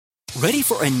Ready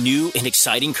for a new and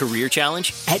exciting career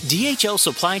challenge? At DHL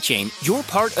Supply Chain, you're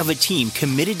part of a team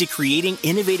committed to creating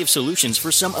innovative solutions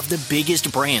for some of the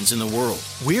biggest brands in the world.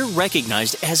 We're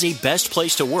recognized as a best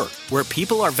place to work, where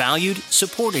people are valued,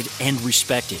 supported, and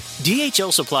respected.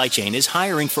 DHL Supply Chain is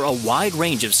hiring for a wide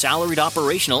range of salaried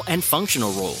operational and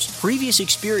functional roles. Previous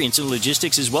experience in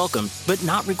logistics is welcome, but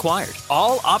not required.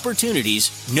 All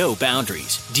opportunities, no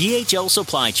boundaries. DHL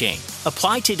Supply Chain.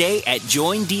 Apply today at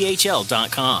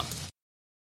joindhl.com.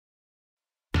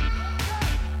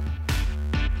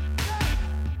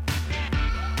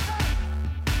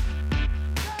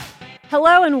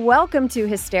 Hello and welcome to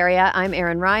Hysteria. I'm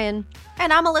Erin Ryan.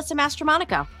 And I'm Alyssa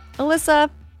Mastromonaco. Alyssa,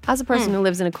 as a person who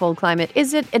lives in a cold climate,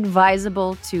 is it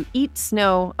advisable to eat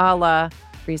snow a la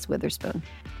Reese Witherspoon?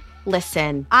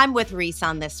 Listen, I'm with Reese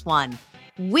on this one.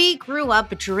 We grew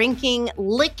up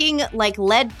licking like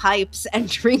lead pipes and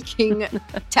drinking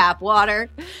tap water.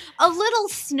 A little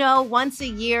snow once a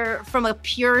year from a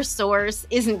pure source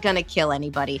isn't going to kill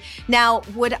anybody. Now,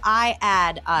 would I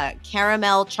add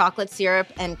caramel, chocolate syrup,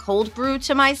 and cold brew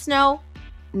to my snow?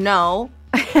 No.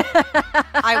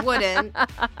 I wouldn't.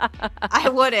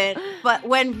 But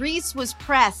when Reese was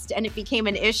pressed and it became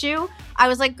an issue, I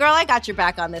was like, girl, I got your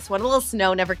back on this one. A little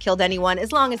snow never killed anyone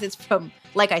as long as it's from,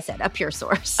 like I said, a pure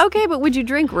source. Okay, but would you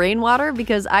drink rainwater?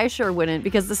 Because I sure wouldn't,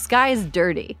 because the sky is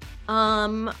dirty.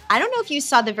 I don't know if you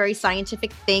saw the very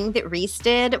scientific thing that Reese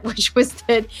did, which was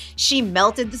that she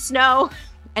melted the snow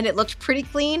and it looked pretty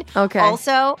clean. Okay.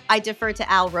 Also, I defer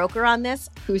to Al Roker on this,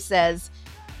 who says,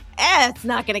 it's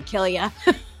not going to kill you.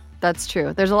 That's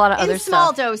true. There's a lot of other stuff. In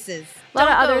small doses. A lot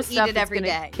of other eat stuff it that's every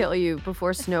going to day. kill you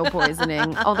before snow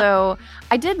poisoning. Although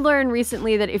I did learn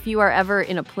recently that if you are ever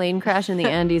in a plane crash in the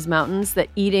Andes Mountains, that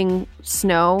eating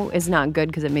snow is not good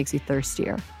because it makes you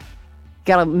thirstier. You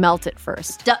got to melt it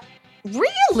first.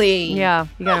 Really? Yeah,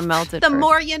 you got to melt it The first.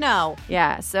 more you know.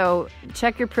 Yeah, so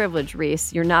check your privilege,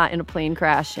 Reese. You're not in a plane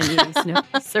crash and eating snow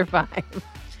to survive.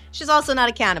 She's also not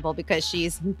a cannibal because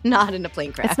she's not in a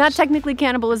plane crash. It's not technically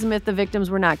cannibalism if the victims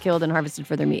were not killed and harvested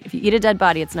for their meat. If you eat a dead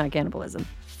body, it's not cannibalism.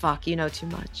 Fuck, you know too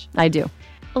much. I do.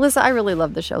 Alyssa, I really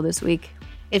love the show this week.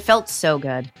 It felt so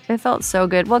good. It felt so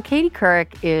good. Well, Katie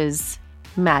Couric is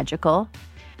magical.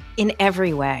 In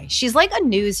every way. She's like a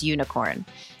news unicorn.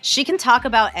 She can talk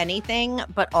about anything,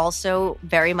 but also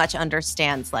very much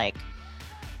understands, like,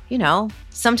 you know,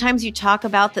 sometimes you talk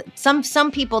about some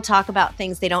people talk about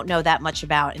things they don't know that much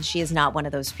about, and she is not one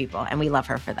of those people, and we love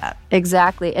her for that.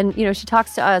 Exactly. And, you know, she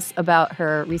talks to us about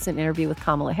her recent interview with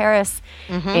Kamala Harris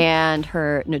and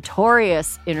her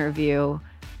notorious interview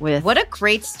with what a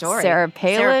great story. Sarah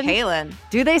Palin.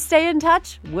 Do they stay in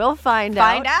touch? We'll find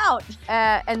out.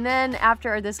 And then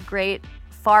after this great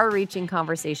far-reaching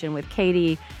conversation with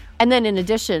Katie, and then in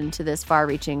addition to this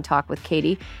far-reaching talk with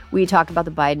Katie, we talk about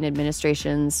the Biden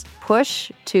administration's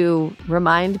push to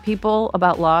remind people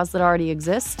about laws that already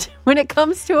exist when it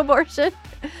comes to abortion.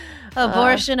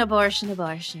 Abortion.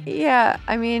 Yeah,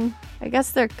 I mean, I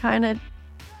guess they're kind of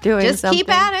doing Just something. keep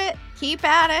at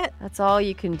it. That's all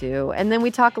you can do. And then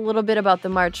we talk a little bit about the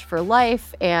March for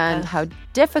Life and how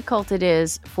difficult it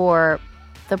is for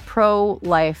the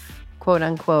pro-life,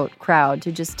 quote-unquote, crowd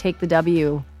to just take the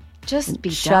W. Just be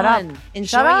Shut done. up. Enjoy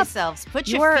Shut up. yourselves. Put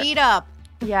your feet up.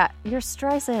 Yeah, you're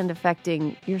Streisand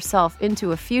affecting yourself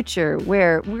into a future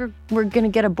where we're going to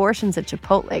get abortions at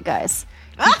Chipotle, guys.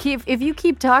 If you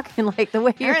keep talking like the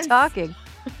way you're talking.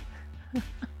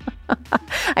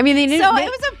 I mean, it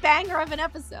was a banger of an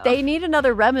episode. They need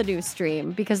another revenue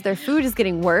stream because their food is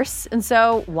getting worse. And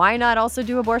so why not also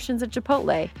do abortions at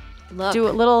Chipotle? Look. Do a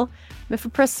little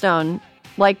mifepristone.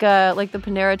 Like the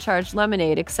Panera charged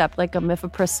lemonade, except like a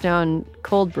mifepristone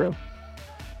cold brew.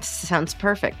 Sounds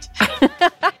perfect.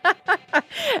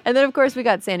 And then, of course, we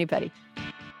got Sandy Petty.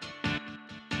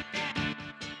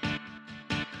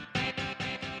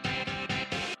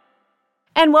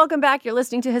 And welcome back. You're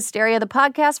listening to Hysteria, the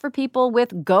podcast for people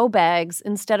with go bags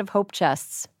instead of hope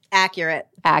chests. Accurate.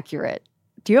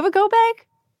 Do you have a go bag?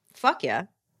 Fuck yeah.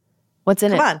 What's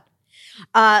in it? Come on.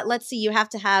 Let's see. You have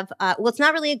to have, it's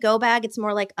not really a go bag. It's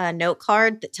more like a note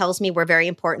card that tells me where very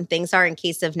important things are in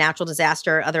case of natural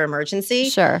disaster or other emergency.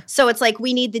 Sure. So it's like,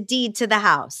 we need the deed to the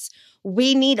house.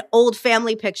 We need old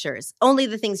family pictures. Only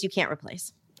the things you can't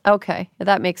replace. Okay.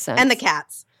 That makes sense. And the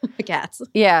cats. The cats.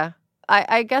 Yeah.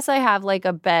 I guess I have like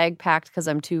a bag packed because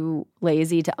I'm too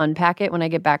lazy to unpack it when I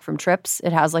get back from trips.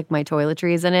 It has like my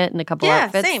toiletries in it and a couple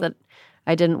outfits that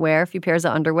I didn't wear, a few pairs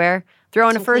of underwear. Throw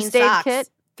in a first aid kit.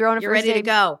 You're ready to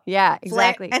go. Yeah,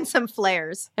 exactly. And some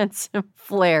flares. And some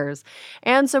flares.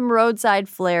 And some roadside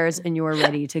flares, and you're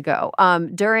ready to go.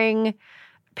 During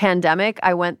pandemic,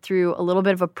 I went through a little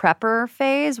bit of a prepper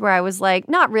phase where I was like,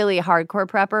 not really a hardcore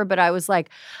prepper, but I was like,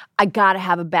 I got to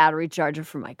have a battery charger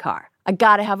for my car. I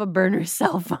got to have a burner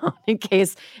cell phone in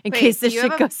case this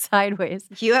shit goes sideways.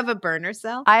 You have a burner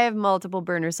cell? I have multiple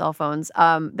burner cell phones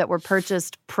that were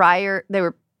purchased prior. They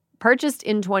were purchased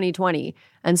in 2020,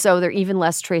 and so they're even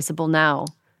less traceable now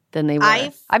than they were.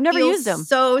 I've never used them.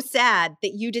 So sad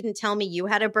that you didn't tell me you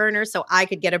had a burner so I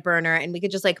could get a burner and we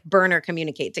could just like burner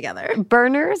communicate together.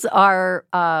 Burners are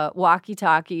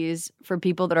walkie-talkies for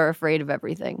people that are afraid of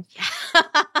everything.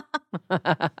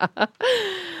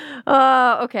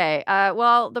 Okay.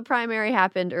 Well, the primary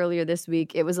happened earlier this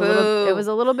week. It was a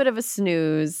little bit of a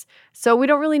snooze. So we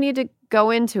don't really need to go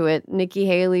into it. Nikki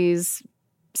Haley's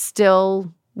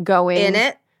still going. In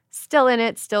it? Still in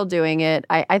it, still doing it.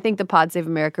 I think the Pod Save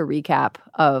America recap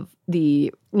of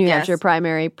the New Hampshire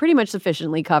primary pretty much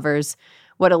sufficiently covers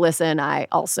what Alyssa and I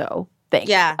also think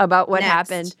about what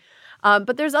happened.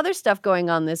 But there's other stuff going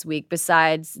on this week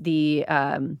besides the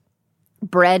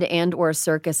bread and or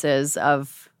circuses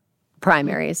of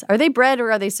primaries. Are they bread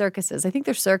or are they circuses? I think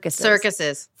they're circuses.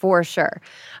 Circuses. For sure.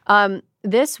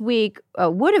 This week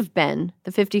would have been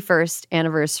the 51st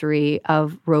anniversary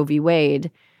of Roe v.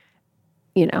 Wade,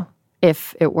 you know,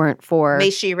 if it weren't for... May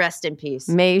she rest in peace.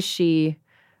 May she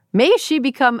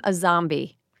become a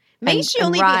zombie. May she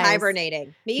only be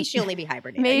hibernating. May she only be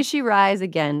hibernating. May she rise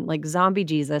again, like zombie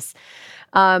Jesus.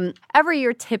 Every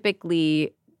year,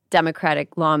 typically,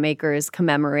 Democratic lawmakers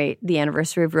commemorate the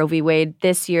anniversary of Roe v. Wade.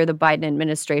 This year, the Biden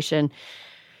administration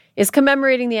is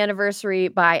commemorating the anniversary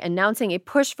by announcing a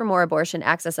push for more abortion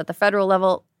access at the federal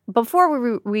level.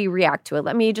 Before we react to it,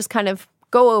 let me just kind of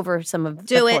go over some of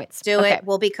the points. Do it.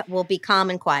 We'll be calm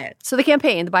and quiet. So the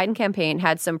Biden campaign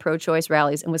had some pro-choice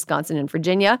rallies in Wisconsin and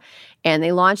Virginia, and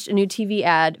they launched a new TV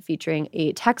ad featuring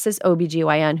a Texas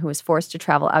OBGYN who was forced to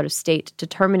travel out of state to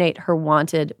terminate her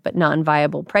wanted but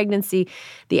non-viable pregnancy.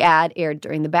 The ad aired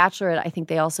during The Bachelorette. I think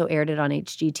they also aired it on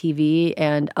HGTV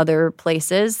and other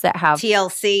places that have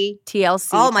TLC.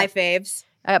 All my faves.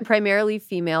 Primarily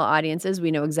female audiences.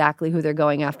 We know exactly who they're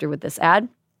going after with this ad.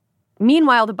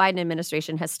 Meanwhile, the Biden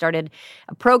administration has started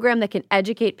a program that can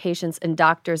educate patients and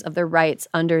doctors of their rights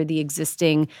under the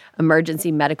existing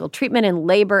Emergency Medical Treatment and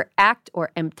Labor Act, or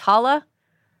EMTALA,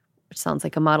 which sounds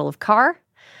like a model of car.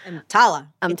 EMTALA.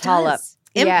 EMTALA.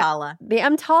 Impala. The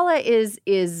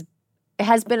EMTALA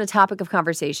has been a topic of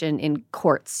conversation in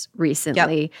courts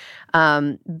recently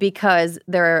because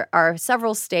there are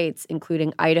several states,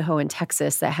 including Idaho and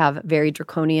Texas, that have very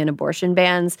draconian abortion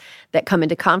bans that come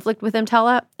into conflict with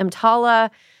EMTALA.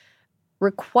 EMTALA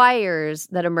requires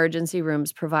that emergency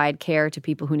rooms provide care to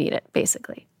people who need it,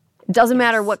 basically. It doesn't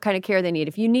matter what kind of care they need.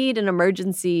 If you need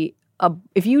emergency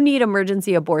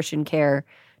abortion care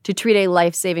to treat a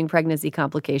life-saving pregnancy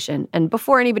complication. And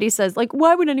before anybody says, like,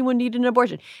 why would anyone need an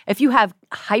abortion? If you have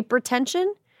hypertension,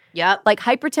 like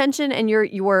hypertension and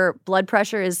your blood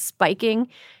pressure is spiking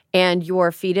and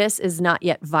your fetus is not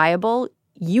yet viable,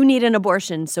 you need an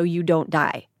abortion so you don't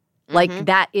die. Mm-hmm. Like,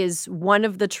 that is one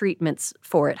of the treatments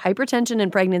for it. Hypertension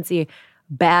and pregnancy,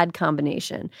 bad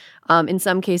combination. In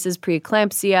some cases,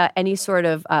 preeclampsia, any sort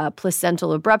of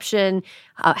placental abruption,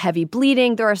 heavy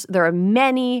bleeding. There are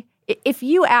many. If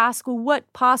you ask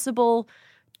what possible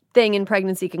thing in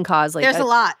pregnancy can cause, like there's a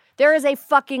lot. There is a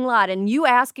fucking lot. And you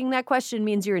asking that question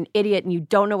means you're an idiot and you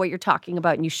don't know what you're talking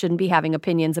about and you shouldn't be having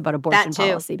opinions about abortion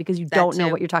policy because you don't know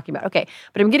what you're talking about. Okay,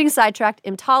 but I'm getting sidetracked.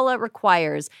 EMTALA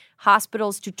requires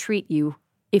hospitals to treat you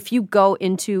if you go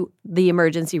into the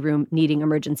emergency room needing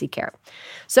emergency care.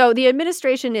 So the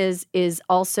administration is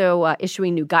also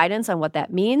issuing new guidance on what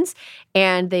that means,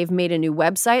 and they've made a new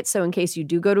website. So in case you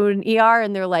do go to an ER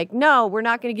and they're like, no, we're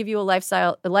not going to give you a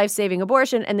life-saving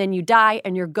abortion, and then you die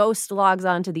and your ghost logs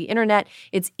onto the internet,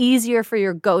 it's easier for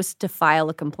your ghost to file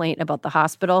a complaint about the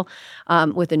hospital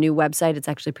with a new website. It's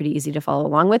actually pretty easy to follow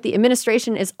along with. The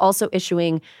administration is also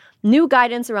issuing new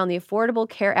guidance around the Affordable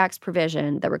Care Act's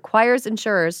provision that requires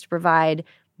insurers to provide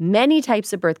many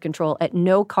types of birth control at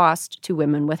no cost to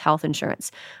women with health insurance,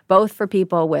 both for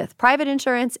people with private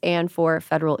insurance and for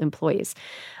federal employees.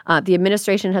 The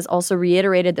administration has also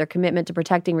reiterated their commitment to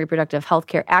protecting reproductive health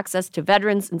care access to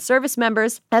veterans and service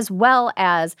members, as well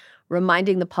as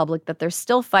reminding the public that they're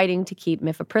still fighting to keep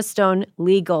mifepristone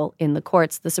legal in the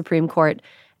courts. The Supreme Court,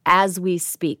 as we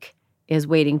speak, is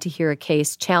waiting to hear a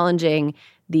case challenging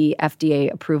the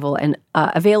FDA approval and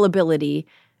availability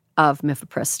of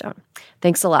mifepristone.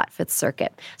 Thanks a lot, Fifth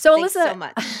Circuit. So Thanks so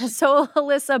much.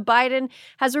 Alyssa, Biden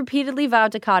has repeatedly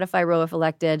vowed to codify Roe if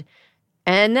elected,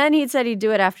 and then he said he'd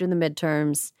do it after the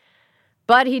midterms.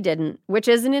 But he didn't, which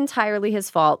isn't entirely his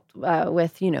fault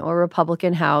with, a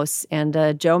Republican House and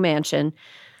a Joe Manchin.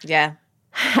 Yeah.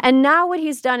 And now what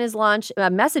he's done is launch a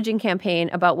messaging campaign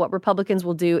about what Republicans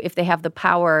will do if they have the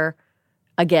power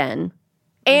again,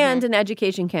 and an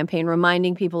education campaign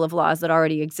reminding people of laws that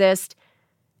already exist.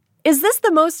 Is this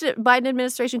the most Biden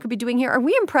administration could be doing here? Are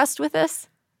we impressed with this?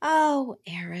 Oh,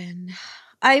 Erin.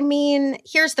 I mean,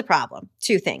 here's the problem.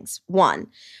 Two things. One,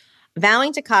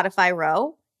 vowing to codify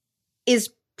Roe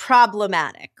is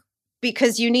problematic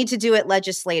because you need to do it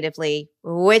legislatively,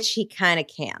 which he kind of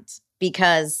can't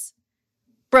because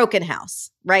broken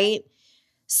house, right?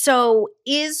 So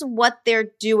is what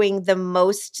they're doing the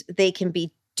most they can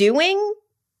be doing?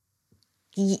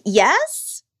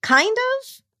 Yes, kind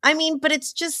of. I mean, but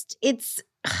it's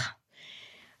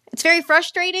very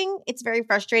frustrating. It's very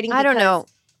frustrating. I don't know.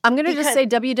 I'm going to just say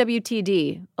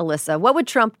WWTD, Alyssa. What would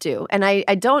Trump do? And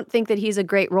I don't think that he's a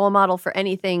great role model for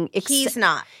anything. He's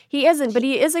not. He isn't, but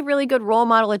he is a really good role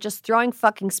model at just throwing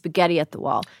fucking spaghetti at the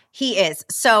wall. He is.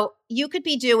 So you could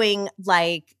be doing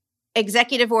like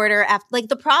executive order. Like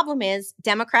the problem is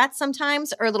Democrats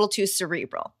sometimes are a little too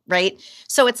cerebral, right?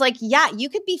 So it's like, yeah, you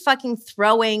could be fucking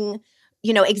throwing,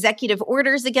 executive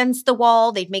orders against the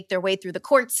wall. They'd make their way through the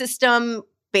court system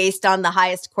based on the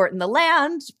highest court in the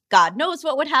land. God knows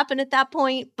what would happen at that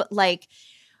point. But like,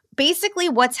 basically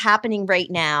what's happening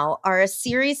right now are a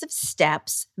series of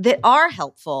steps that are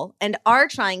helpful and are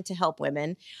trying to help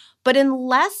women. But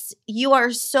unless you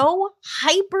are so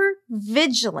hyper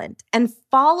vigilant and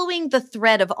following the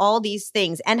thread of all these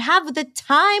things and have the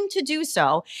time to do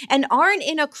so and aren't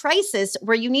in a crisis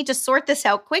where you need to sort this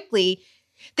out quickly,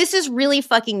 this is really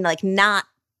fucking like not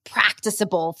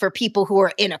practicable for people who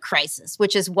are in a crisis,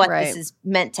 which is what this is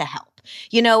meant to help.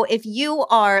 If you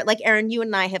are like, Erin, you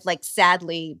and I have like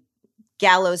sadly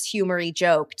gallows humory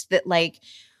joked that like,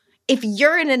 if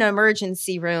you're in an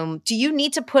emergency room, do you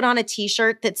need to put on a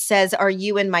t-shirt that says, "Are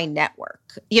you in my network?"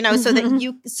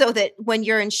 So that when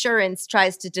your insurance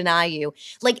tries to deny you,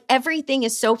 like everything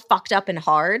is so fucked up and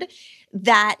hard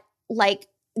that like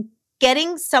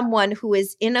getting someone who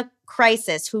is in a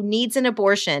crisis, who needs an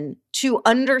abortion to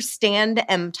understand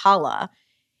EMTALA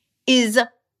is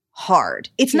hard.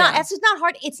 It's not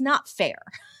hard. It's not fair.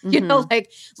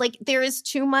 Like there is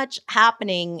too much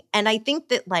happening. And I think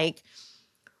that like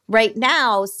right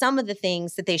now, some of the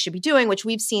things that they should be doing, which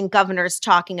we've seen governors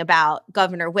talking about,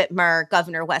 Governor Whitmer,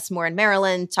 Governor Westmore in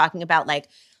Maryland, talking about like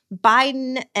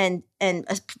Biden and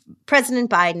President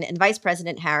Biden and Vice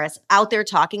President Harris out there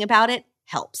talking about it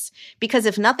helps. Because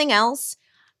if nothing else,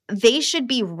 they should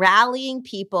be rallying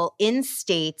people in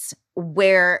states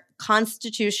where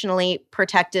constitutionally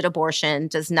protected abortion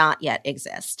does not yet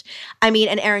exist. I mean,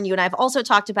 and Erin, you and I have also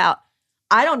talked about,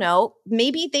 I don't know,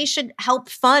 maybe they should help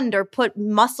fund or put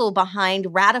muscle behind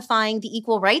ratifying the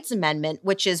Equal Rights Amendment,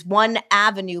 which is one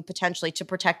avenue potentially to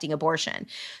protecting abortion.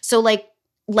 So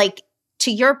like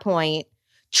to your point,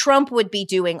 Trump would be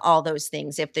doing all those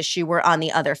things if the shoe were on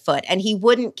the other foot, and he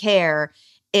wouldn't care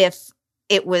if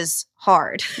it was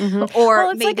hard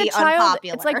or maybe like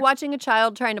unpopular. It's like watching a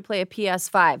child trying to play a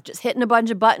PS5, just hitting a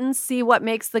bunch of buttons, see what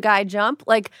makes the guy jump.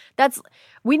 Like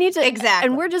we need to. Exactly.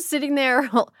 And we're just sitting there.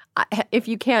 If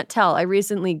you can't tell, I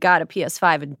recently got a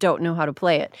PS5 and don't know how to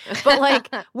play it. But like,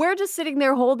 we're just sitting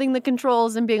there holding the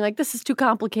controls and being like, this is too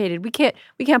complicated. We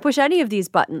can't push any of these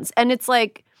buttons. And it's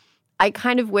like, I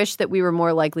kind of wish that we were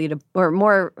more likely to, or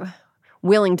more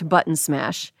willing to button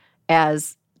smash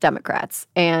as Democrats.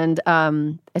 And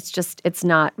it's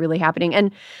not really happening.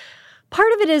 And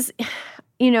part of it is,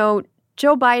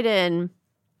 Joe Biden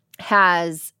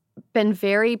has been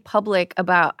very public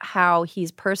about how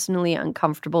he's personally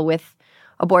uncomfortable with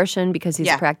abortion because he's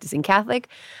a practicing Catholic.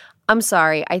 I'm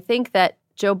sorry. I think that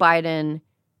Joe Biden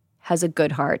has a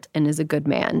good heart and is a good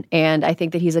man. And I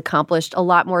think that he's accomplished a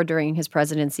lot more during his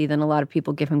presidency than a lot of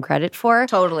people give him credit for.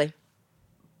 Totally.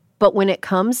 But when it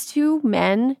comes to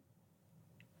men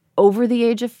over the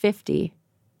age of 50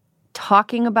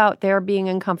 talking about their being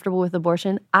uncomfortable with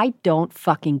abortion, I don't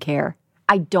fucking care.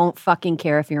 I don't fucking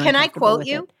care if you're uncomfortable with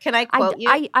it. Can I quote you?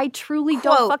 I truly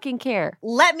don't fucking care.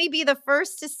 Let me be the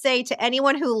first to say to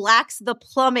anyone who lacks the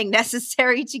plumbing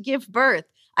necessary to give birth,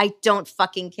 I don't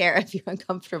fucking care if you're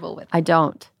uncomfortable with it. I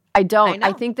don't.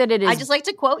 I think that it is. I just like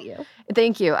to quote you.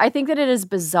 Thank you. I think that it is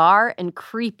bizarre and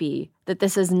creepy that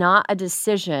this is not a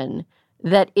decision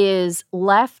that is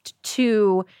left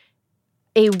to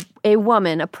a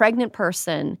woman, a pregnant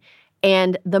person,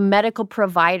 and the medical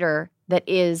provider that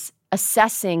is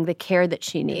assessing the care that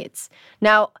she needs.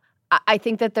 Now, I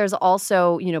think that there's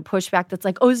also, pushback that's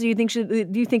like, oh, so do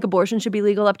you think abortion should be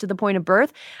legal up to the point of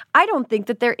birth? I don't think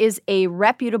that there is a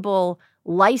reputable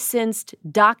licensed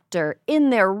doctor in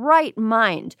their right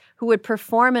mind who would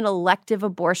perform an elective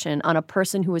abortion on a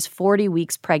person who is 40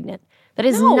 weeks pregnant. That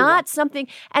is not something,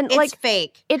 and it's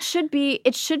fake. It should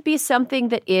be something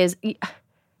that is.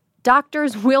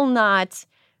 Doctors will not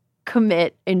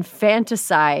commit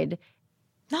infanticide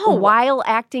while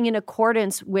acting in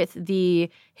accordance with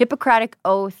the Hippocratic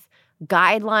Oath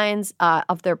guidelines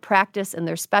of their practice and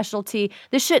their specialty.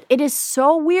 It is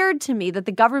so weird to me that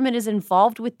the government is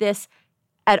involved with this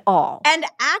at all. And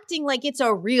acting like it's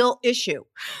a real issue.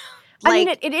 I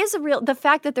mean, it is the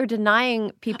fact that they're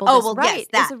denying people this right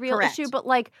is a real issue. But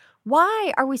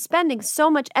why are we spending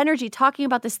so much energy talking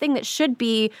about this thing that should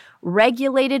be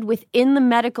regulated within the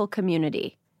medical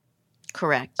community?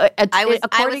 Correct. I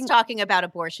was talking about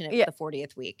abortion at the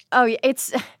 40th week. Oh, yeah,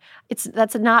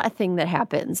 that's not a thing that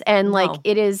happens. And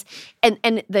it is,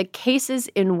 and the cases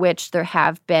in which there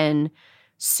have been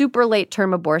super late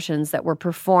term abortions that were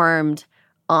performed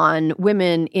on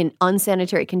women in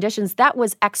unsanitary conditions, that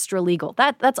was extra legal.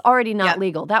 That's already not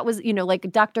legal. That was,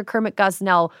 Dr. Kermit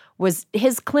Gosnell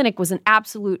his clinic was an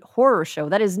absolute horror show.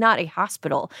 That is not a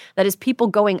hospital. That is people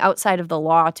going outside of the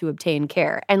law to obtain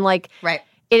care. And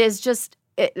it is just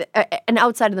an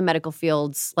outside of the medical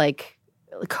fields,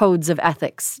 codes of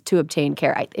ethics to obtain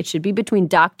care. It should be between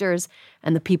doctors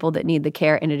and the people that need the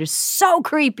care. And it is so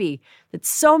creepy that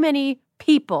so many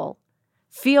people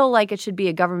feel like it should be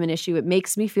a government issue. It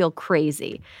makes me feel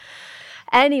crazy.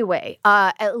 Anyway,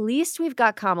 at least we've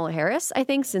got Kamala Harris, I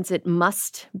think, since it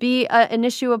must be an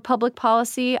issue of public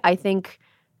policy. I think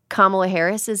Kamala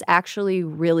Harris is actually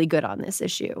really good on this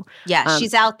issue. Yeah,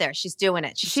 she's out there. She's doing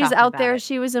it. She's out there.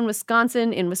 She was in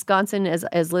Wisconsin. In Wisconsin,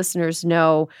 as listeners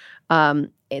know,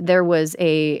 there was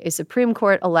a Supreme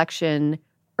Court election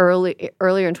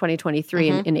earlier in 2023,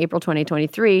 in April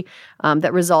 2023,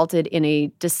 that resulted in a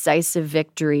decisive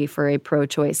victory for a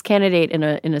pro-choice candidate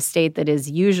in a state that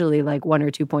is usually 1 or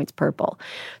 2 points purple.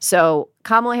 So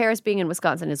Kamala Harris being in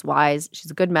Wisconsin is wise. She's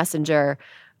a good messenger.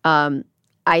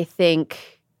 I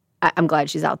think I'm glad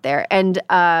she's out there. And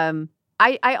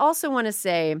I also want to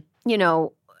say,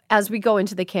 as we go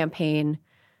into the campaign,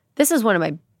 this is one of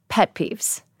my pet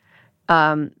peeves.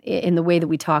 In the way that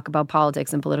we talk about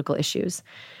politics and political issues.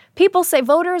 People say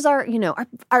voters are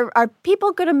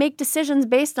people going to make decisions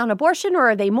based on abortion,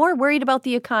 or are they more worried about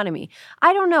the economy?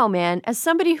 I don't know, man. As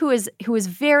somebody who is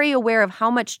very aware of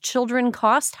how much children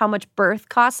cost, how much birth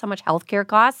costs, how much healthcare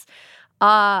costs,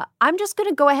 I'm just going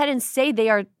to go ahead and say they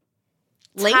are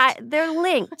linked. They're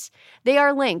linked. They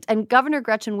are linked. And Governor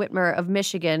Gretchen Whitmer of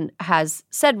Michigan has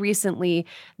said recently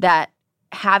that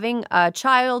having a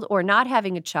child or not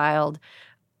having a child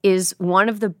is one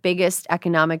of the biggest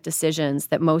economic decisions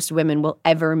that most women will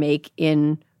ever make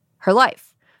in her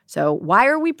life. So why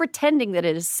are we pretending that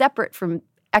it is separate from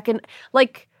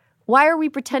why are we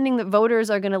pretending that voters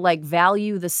are going to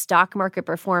value the stock market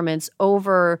performance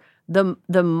over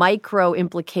the micro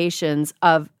implications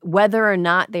of whether or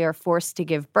not they are forced to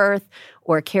give birth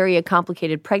or carry a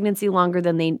complicated pregnancy longer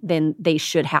than they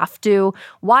should have to?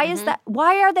 Why is that?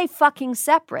 Why are they fucking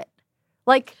separate?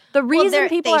 The reason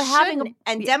people are having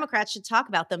and Democrats should talk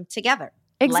about them together.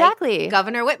 Exactly. Like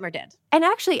Governor Whitmer did. And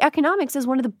actually, economics is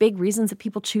one of the big reasons that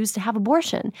people choose to have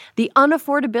abortion. The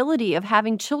unaffordability of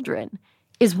having children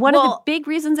is one of the big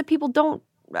reasons that people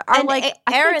I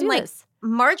can't do this.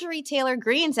 Marjorie Taylor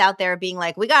Greene's out there being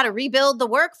we got to rebuild the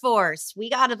workforce. We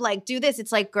got to do this.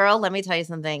 It's girl, let me tell you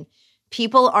something.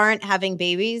 People aren't having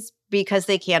babies because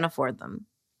they can't afford them.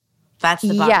 That's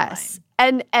the bottom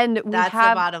line. And that's the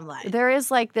bottom line. There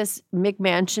is this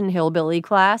McMansion hillbilly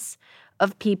class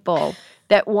of people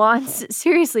that wants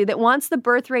the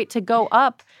birth rate to go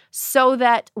up so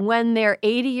that when they're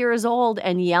 80 years old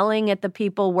and yelling at the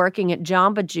people working at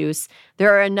Jamba Juice,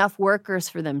 there are enough workers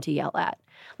for them to yell at.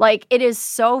 It is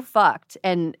so fucked.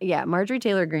 And yeah, Marjorie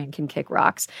Taylor Greene can kick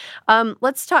rocks.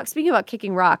 Let's talk, speaking about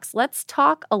kicking rocks, let's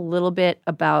talk a little bit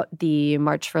about the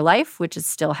March for Life, which is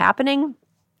still happening.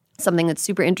 Something that's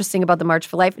super interesting about the March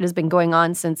for Life. It has been going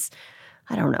on since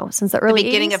the early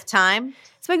beginning 80s. Of time.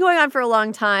 It's been going on for a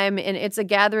long time, and it's a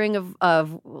gathering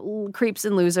of creeps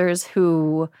and losers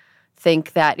who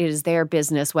think that it is their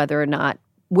business whether or not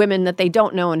women that they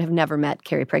don't know and have never met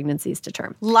carry pregnancies to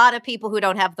term. A lot of people who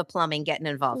don't have the plumbing getting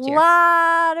involved here. A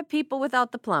lot of people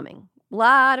without the plumbing. A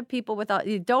lot of people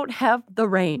you don't have the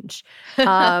range.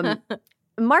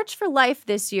 March for Life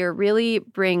this year really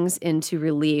brings into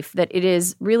relief that it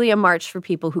is really a march for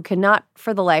people who cannot,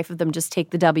 for the life of them, just take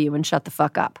the W and shut the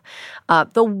fuck up.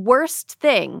 The worst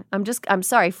thing, I'm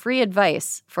sorry, free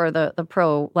advice for the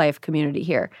pro-life community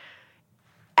here.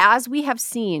 As we have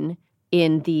seen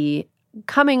in the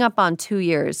coming up on 2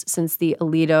 years since the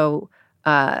Alito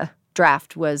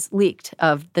draft was leaked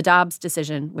of the Dobbs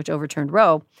decision, which overturned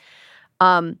Roe,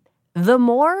 the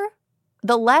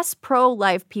less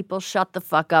pro-life people shut the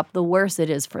fuck up, the worse it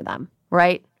is for them,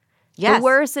 right? Yes. The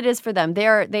worse it is for them. They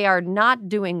are not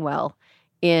doing well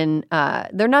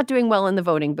they're not doing well in the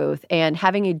voting booth, and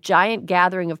having a giant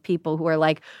gathering of people who are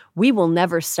like, we will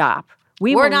never stop.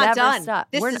 We're not done.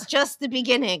 This is just the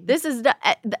beginning.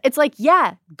 It's like,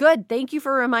 yeah, good. Thank you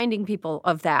for reminding people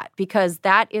of that, because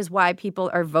that is why people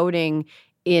are voting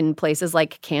in places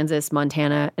like Kansas,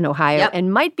 Montana, and Ohio,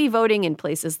 and might be voting in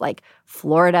places like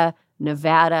Florida,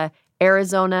 Nevada,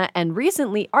 Arizona, and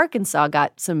recently Arkansas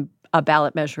got a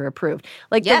ballot measure approved.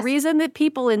 Like, the reason that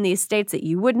people in these states that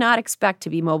you would not expect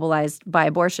to be mobilized by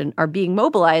abortion are being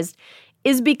mobilized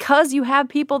is because you have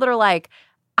people that are like,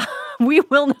 we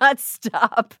will not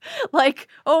stop. Like,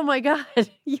 oh my God,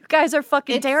 you guys are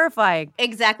fucking terrifying.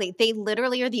 Exactly. They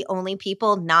literally are the only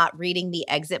people not reading the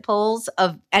exit polls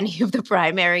of any of the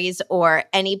primaries or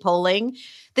any polling.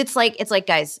 It's like,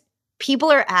 guys,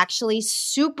 people are actually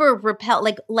super repelled.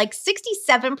 Like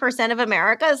 67% of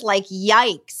America is like,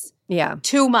 yikes. Yeah.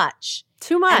 Too much.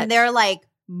 And they're like,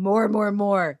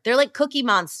 more. They're like Cookie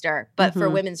Monster, but for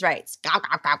women's rights. Gop,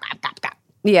 gop, gop, gop, gop, gop.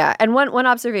 Yeah. And one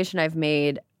observation I've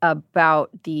made about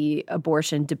the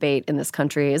abortion debate in this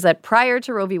country is that prior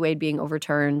to Roe v. Wade being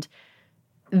overturned,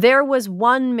 there was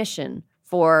one mission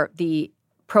for the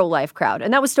pro-life crowd,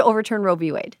 and that was to overturn Roe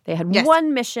v. Wade. They had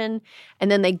one mission,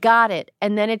 and then they got it,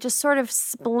 and then it just sort of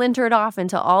splintered off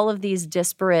into all of these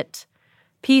disparate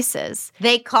pieces.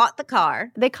 They caught the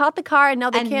car. And now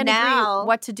they can't agree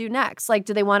what to do next. Like,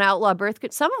 do they want to outlaw birth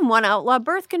control? Some of them want to outlaw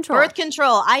birth control. Birth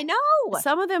control, I know.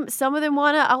 Some of them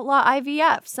want to outlaw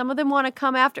IVF. Some of them want to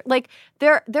come after, like,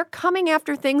 they're coming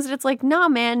after things that it's like, nah,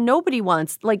 man, nobody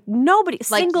wants, like, nobody,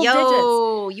 like, single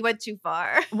digits. You went too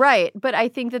far. Right. But I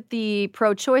think that the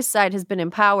pro-choice side has been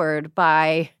empowered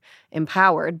by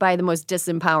the most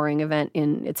disempowering event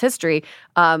in its history.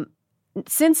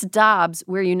 Since Dobbs,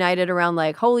 we're united around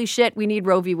like, holy shit, we need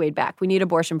Roe v. Wade back. We need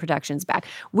abortion protections back.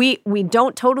 We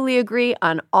don't totally agree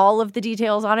on all of the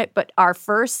details on it, but our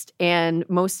first and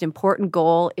most important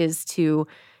goal is to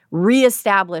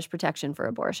reestablish protection for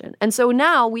abortion. And so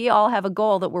now we all have a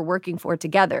goal that we're working for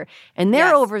together. And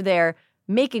they're over there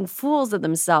making fools of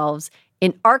themselves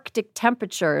in Arctic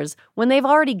temperatures when they've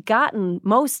already gotten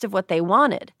most of what they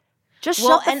wanted. Just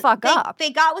shut the fuck up. They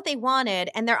got what they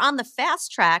wanted, and they're on the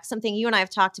fast track, something you and I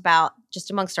have talked about just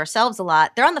amongst ourselves a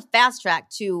lot. They're on the fast track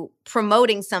to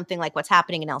promoting something like what's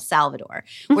happening in El Salvador,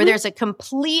 where there's a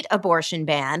complete abortion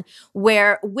ban,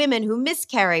 where women who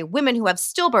miscarry, women who have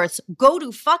stillbirths go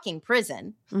to fucking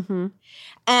prison.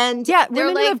 And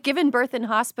women who have given birth in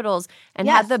hospitals and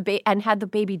had the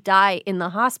baby die in the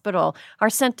hospital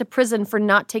are sent to prison for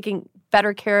not taking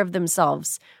better care of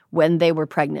themselves when they were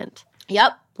pregnant.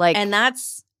 Yep. And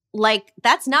that's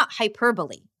not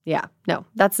hyperbole. Yeah, no,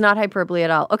 that's not hyperbole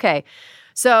at all. Okay,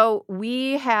 so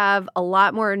we have a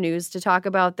lot more news to talk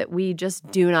about that we just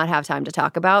do not have time to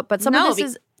talk about. But some of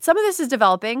this is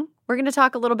developing. We're going to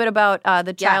talk a little bit about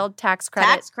the child tax credit.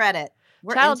 Tax credit.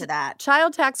 We're into that.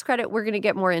 Child tax credit we're going to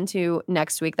get more into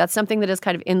next week. That's something that is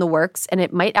kind of in the works, and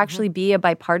it might actually be a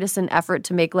bipartisan effort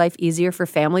to make life easier for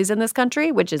families in this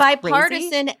country, which is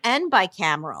bipartisan crazy. And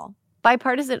bicameral.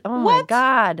 Bipartisan. Oh, my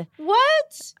God.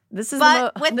 What? This is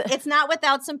it's not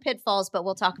without some pitfalls, but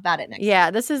we'll talk about it next week.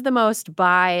 Yeah, this is the most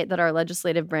bi that our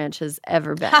legislative branch has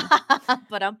ever been.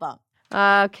 Ba-dum-bum.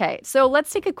 Okay, so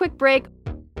let's take a quick break.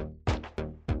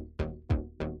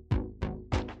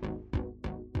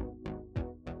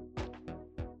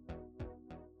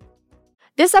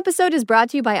 This episode is brought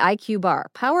to you by IQ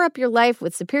Bar. Power up your life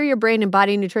with superior brain and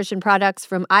body nutrition products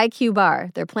from IQ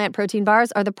Bar. Their plant protein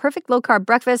bars are the perfect low-carb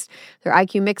breakfast. Their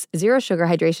IQ Mix zero-sugar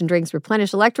hydration drinks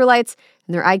replenish electrolytes.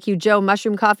 And their IQ Joe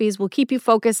mushroom coffees will keep you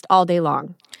focused all day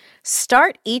long.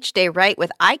 Start each day right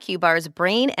with IQ Bar's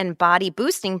brain and body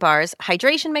boosting bars,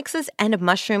 hydration mixes, and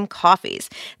mushroom coffees.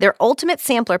 Their ultimate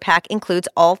sampler pack includes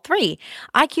all three.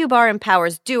 IQ Bar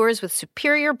empowers doers with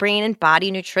superior brain and body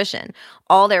nutrition.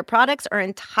 All their products are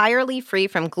entirely free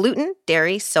from gluten,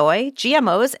 dairy, soy,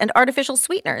 GMOs, and artificial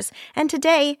sweeteners. And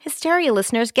today, Hysteria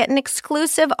listeners get an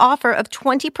exclusive offer of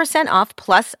 20% off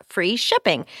plus free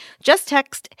shipping. Just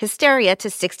text Hysteria to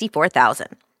 64,000.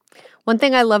 One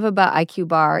thing I love about IQ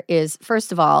Bar is,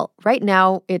 first of all, right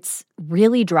now it's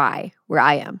really dry where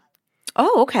I am.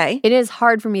 Oh, okay. It is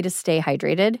hard for me to stay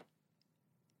hydrated.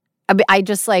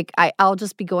 I'll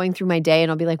just be going through my day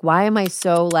and I'll be like, why am I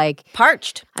so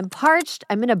parched? I'm parched.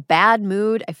 I'm in a bad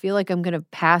mood. I feel like I'm going to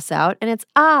pass out. And it's,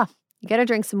 You got to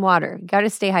drink some water. You got to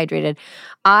stay hydrated.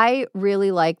 I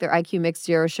really like their IQ Mix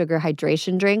Zero Sugar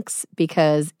hydration drinks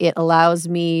because it allows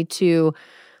me to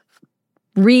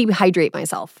rehydrate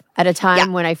myself at a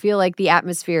time when I feel like the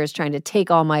atmosphere is trying to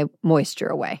take all my moisture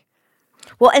away.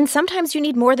 Well, and sometimes you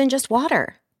need more than just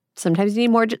water. Sometimes you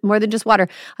need more than just water.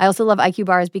 I also love IQ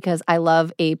bars because I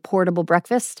love a portable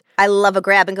breakfast. I love a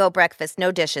grab-and-go breakfast,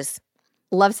 no dishes.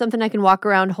 Love something I can walk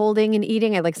around holding and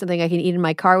eating. I like something I can eat in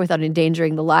my car without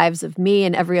endangering the lives of me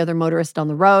and every other motorist on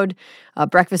the road. A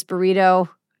breakfast burrito,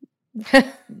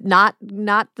 not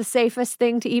the safest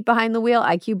thing to eat behind the wheel.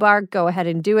 IQ bar, go ahead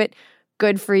and do it.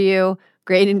 Good for you.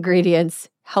 Great ingredients.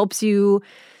 Helps you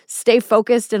stay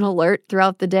focused and alert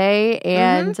throughout the day.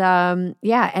 And and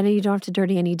you don't have to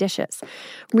dirty any dishes.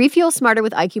 Refuel smarter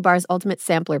with IQ Bar's Ultimate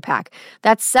Sampler Pack.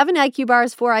 That's 7 IQ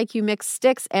Bars, 4 IQ Mix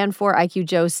sticks, and 4 IQ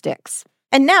Joe sticks.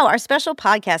 And now our special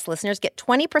podcast listeners get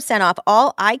 20% off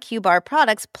all IQ Bar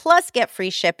products plus get free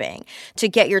shipping. To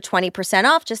get your 20%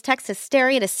 off, just text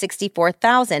Hysteria to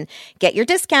 64,000. Get your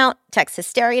discount, text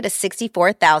Hysteria to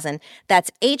 64,000. That's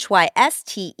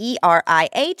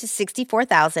HYSTERIA to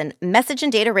 64,000. Message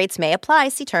and data rates may apply.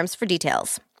 See terms for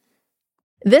details.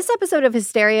 This episode of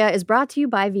Hysteria is brought to you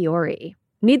by Vuori.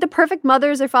 Need the perfect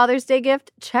Mother's or Father's Day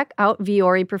gift? Check out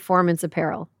Vuori Performance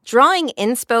Apparel. Drawing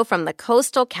inspo from the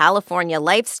coastal California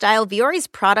lifestyle, Vuori's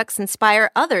products inspire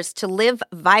others to live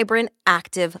vibrant,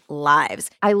 active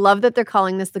lives. I love that they're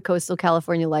calling this the coastal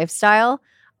California lifestyle.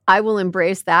 I will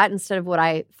embrace that instead of what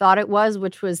I thought it was,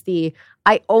 which was the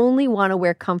I only want to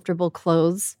wear comfortable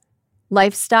clothes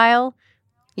lifestyle.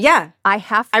 Yeah.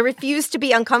 I refuse to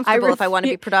be uncomfortable if I want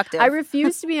to be productive. I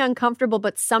refuse to be uncomfortable,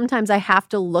 but sometimes I have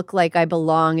to look like I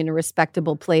belong in a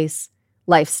respectable place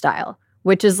lifestyle,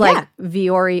 which is like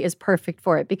Vuori is perfect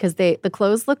for it because the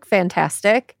clothes look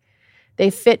fantastic. They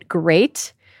fit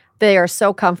great. They are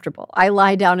so comfortable. I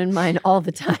lie down in mine all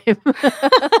the time.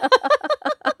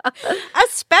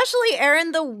 Especially,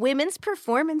 Erin, the women's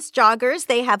performance joggers.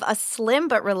 They have a slim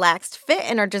but relaxed fit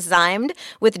and are designed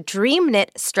with dream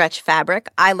knit stretch fabric.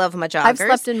 I love my joggers. I've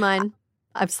slept in mine.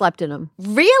 I've slept in them.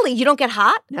 Really? You don't get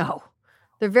hot? No.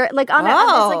 They're very, like, it's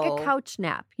like a couch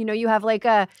nap. You know, you have like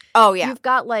you've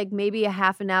got like maybe a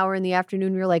half an hour in the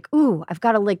afternoon. You're like, ooh, I've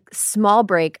got a like small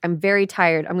break. I'm very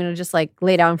tired. I'm going to just like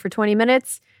lay down for 20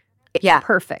 minutes. Yeah.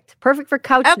 Perfect. Perfect for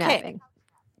couch napping.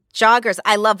 Joggers.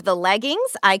 I love the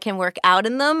leggings. I can work out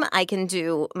in them. I can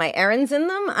do my errands in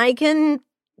them. I can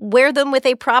wear them with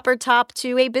a proper top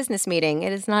to a business meeting.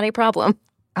 It is not a problem.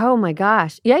 Oh my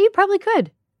gosh. Yeah, you probably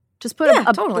could. Just put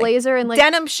a blazer and like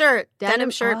denim shirt,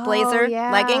 blazer,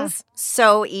 leggings.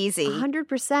 So easy.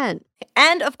 100%.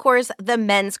 And of course, the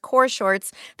men's core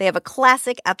shorts. They have a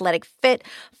classic athletic fit,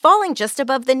 falling just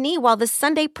above the knee, while the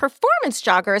Sunday performance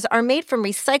joggers are made from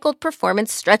recycled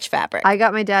performance stretch fabric. I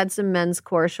got my dad some men's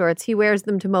core shorts. He wears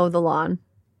them to mow the lawn.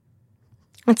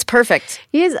 It's perfect.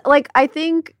 He is like, I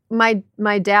think my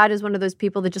dad is one of those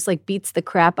people that just like beats the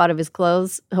crap out of his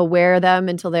clothes. He'll wear them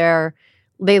until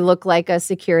they look like a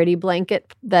security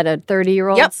blanket that a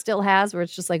 30-year-old still has, where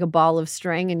it's just like a ball of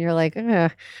string, and you're like,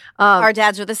 ugh. Our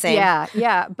dads are the same.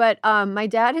 Yeah. But my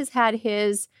dad has had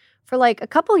his for like a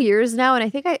couple years now, and I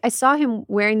think I saw him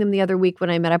wearing them the other week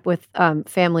when I met up with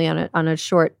family on a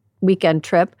short weekend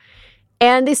trip,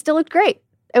 and they still looked great.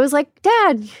 It was like,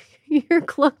 Dad, your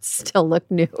clothes still look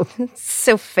new.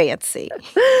 So fancy.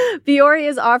 Vuori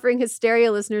is offering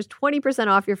Hysteria listeners 20%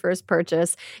 off your first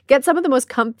purchase. Get some of the most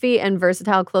comfy and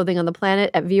versatile clothing on the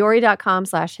planet at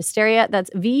vuori.com/hysteria. That's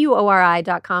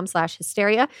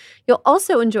VUORI.com/hysteria. You'll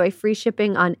also enjoy free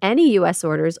shipping on any U.S.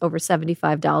 orders over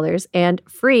 $75 and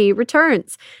free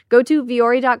returns. Go to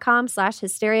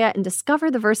vuori.com/hysteria and discover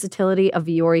the versatility of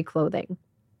Vuori clothing.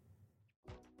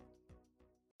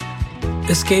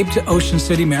 Escape to Ocean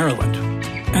City, Maryland,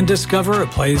 and discover a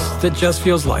place that just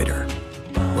feels lighter,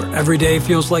 where every day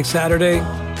feels like Saturday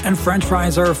and French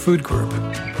fries are a food group,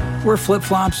 where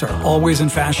flip-flops are always in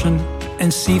fashion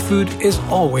and seafood is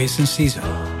always in season,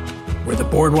 where the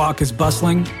boardwalk is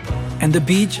bustling and the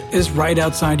beach is right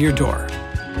outside your door,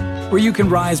 where you can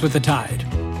rise with the tide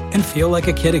and feel like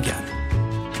a kid again.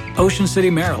 Ocean City,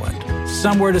 Maryland,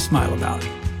 somewhere to smile about.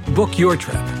 Book your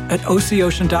trip at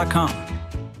OCOcean.com.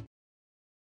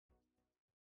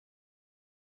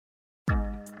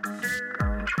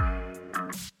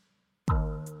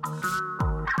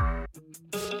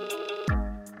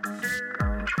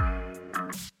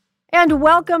 And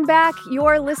welcome back.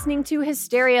 You're listening to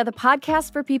Hysteria, the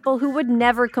podcast for people who would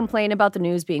never complain about the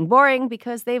news being boring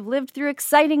because they've lived through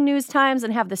exciting news times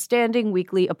and have the standing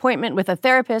weekly appointment with a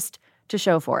therapist to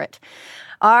show for it.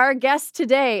 Our guest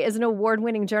today is an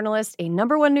award-winning journalist, a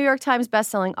 #1 New York Times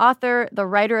bestselling author, the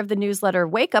writer of the newsletter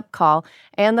Wake Up Call,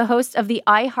 and the host of the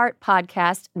iHeart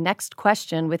podcast Next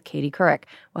Question with Katie Couric.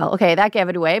 Well, okay, that gave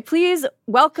it away. Please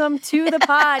welcome to the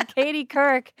pod, Katie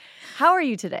Couric. How are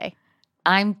you today?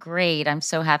 I'm great. I'm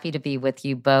so happy to be with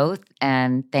you both.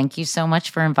 And thank you so much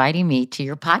for inviting me to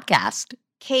your podcast.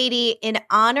 Katie, in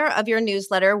honor of your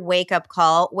newsletter, Wake Up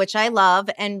Call, which I love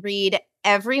and read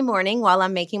every morning while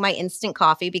I'm making my instant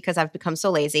coffee because I've become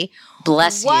so lazy.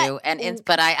 Bless you.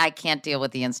 But I can't deal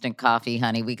with the instant coffee,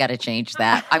 honey. We got to change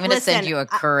that. I'm going to send you a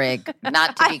Couric,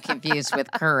 not to be confused with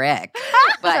Couric,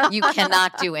 but you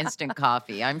cannot do instant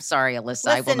coffee. I'm sorry, Alyssa.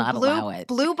 I will not allow it.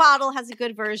 Blue Bottle has a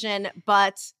good version,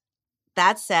 but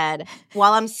that said,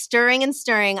 while I'm stirring, I'm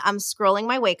scrolling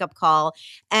my Wake Up Call,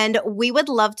 and we would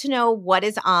love to know what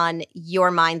is on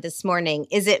your mind this morning.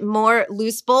 Is it more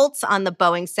loose bolts on the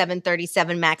Boeing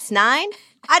 737 MAX 9?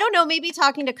 I don't know, maybe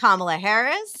talking to Kamala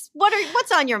Harris?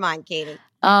 What's on your mind, Katie?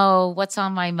 Oh, what's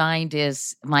on my mind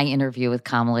is my interview with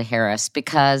Kamala Harris,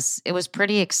 because it was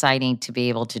pretty exciting to be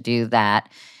able to do that,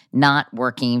 not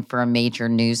working for a major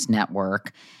news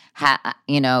network.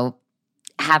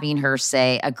 Having her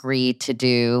agree to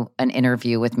do an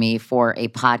interview with me for a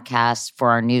podcast, for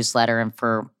our newsletter, and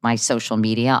for my social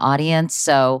media audience.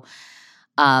 So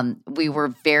we were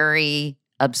very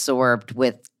absorbed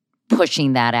with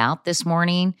pushing that out this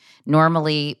morning.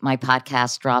 Normally, my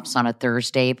podcast drops on a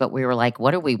Thursday, but we were like,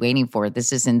 what are we waiting for?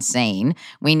 This is insane.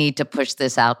 We need to push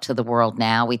this out to the world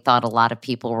now. We thought a lot of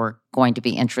people were going to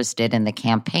be interested in the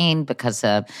campaign because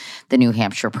of the New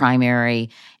Hampshire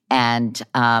primary.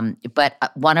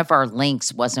 But one of our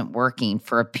links wasn't working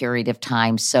for a period of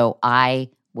time, so I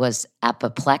was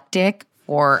apoplectic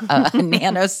for a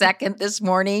nanosecond this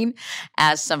morning,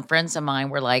 as some friends of mine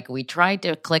were like, we tried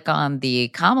to click on the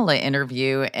Kamala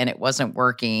interview and it wasn't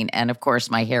working, and of course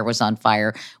my hair was on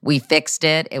fire. We fixed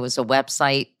it. It was a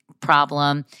website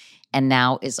problem. And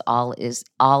now all is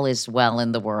well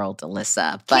in the world,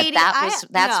 Alyssa. But Katie,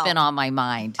 that's been on my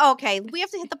mind. Okay, we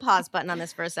have to hit the pause button on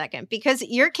this for a second because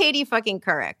you're Katie fucking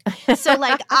Couric. So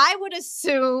I would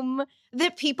assume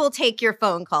that people take your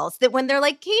phone calls, that when they're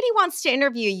like, Katie wants to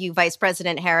interview you, Vice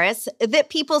President Harris, that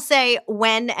people say,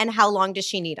 when and how long does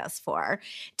she need us for?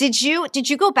 Did you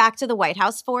go back to the White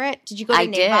House for it? Did you go to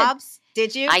Nabob's?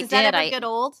 Did you? Does that ever get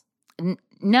old?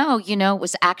 No, it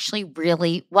was actually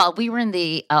really, we were in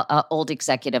the old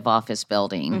executive office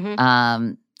building,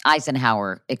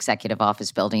 Eisenhower Executive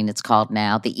Office Building, it's called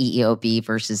now, the EEOB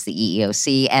versus the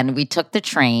EEOC. And we took the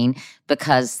train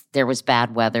because there was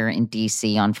bad weather in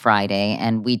D.C. on Friday,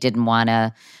 and we didn't want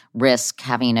to risk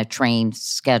having a train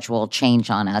schedule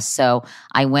change on us. So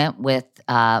I went with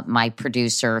my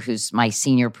producer, who's my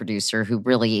senior producer, who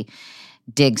really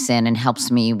digs in and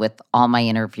helps me with all my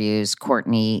interviews,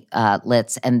 Courtney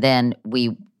Litz. And then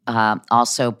we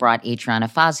also brought Adriana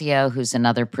Fazio, who's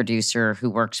another producer who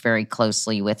works very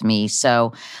closely with me.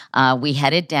 So we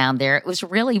headed down there. It was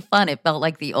really fun. It felt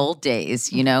like the old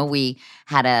days. We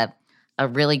had a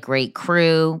really great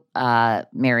crew,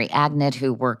 Mary Agnet,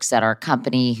 who works at our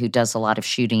company, who does a lot of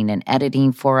shooting and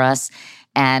editing for us.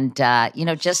 And,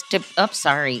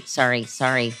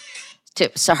 Your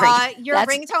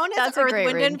ringtone is Earth,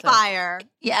 Wind, and Fire.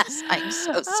 Yes, I'm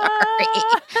so sorry.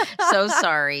 So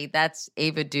sorry. That's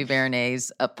Ava DuVernay's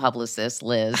publicist,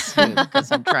 Liz, because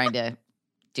I'm trying to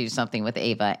do something with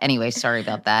Ava. Anyway, sorry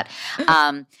about that.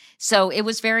 So it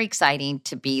was very exciting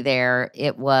to be there.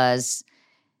 It was,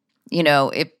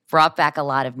 it brought back a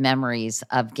lot of memories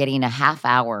of getting a half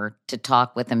hour to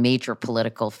talk with a major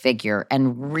political figure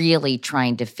and really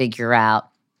trying to figure out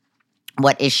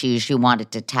what issues you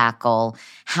wanted to tackle,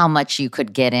 how much you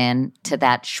could get into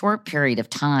that short period of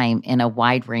time in a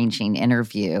wide-ranging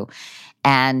interview.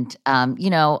 And,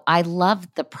 I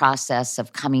loved the process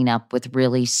of coming up with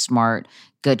really smart,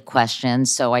 good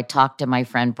questions. So I talked to my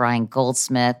friend Brian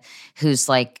Goldsmith, who's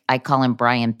I call him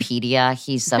Brianpedia.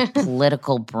 He's a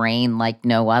political brain like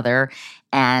no other.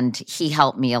 And he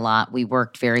helped me a lot. We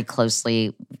worked very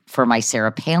closely for my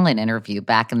Sarah Palin interview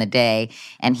back in the day.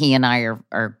 And he and I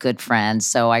are good friends.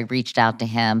 So I reached out to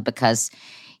him because,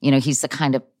 he's the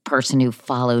kind of person who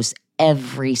follows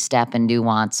every step and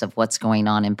nuance of what's going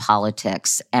on in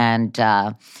politics. And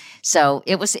so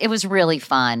it was really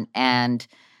fun. And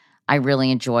I really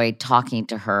enjoyed talking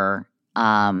to her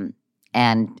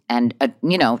and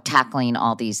tackling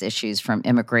all these issues from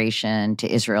immigration to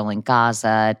Israel and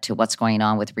Gaza to what's going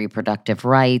on with reproductive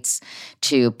rights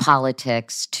to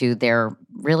politics to their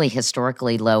really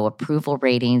historically low approval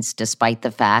ratings, despite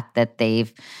the fact that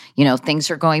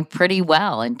things are going pretty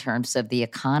well in terms of the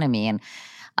economy. And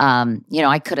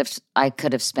I could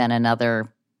have spent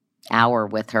another hour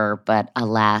with her, but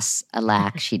alas,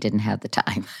 alack, she didn't have the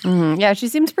time. Mm-hmm. Yeah, she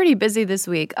seems pretty busy this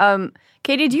week.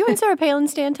 Katie, do you and Sarah Palin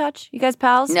stay in touch? You guys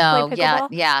pals? No, play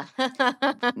yeah,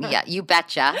 pickleball? yeah, you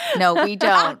betcha. No, we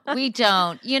don't. We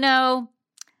don't.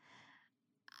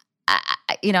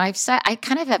 I've said I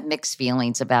kind of have mixed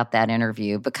feelings about that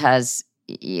interview because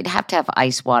you'd have to have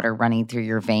ice water running through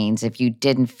your veins if you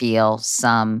didn't feel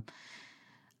some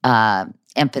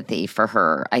empathy for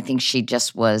her. I think she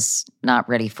just was not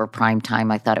ready for prime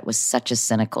time. I thought it was such a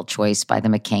cynical choice by the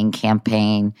McCain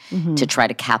campaign to try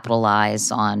to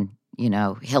capitalize on,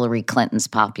 Hillary Clinton's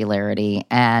popularity.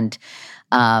 And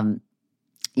I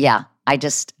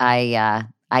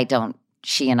don't,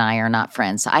 she and I are not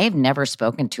friends. I have never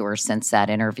spoken to her since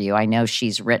that interview. I know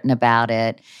she's written about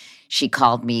it. She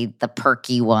called me the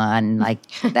perky one, like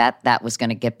that was going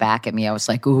to get back at me. I was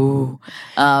like, ooh.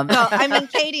 No,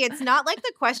 Katie, it's not like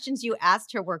the questions you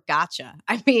asked her were gotcha.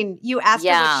 I mean, you asked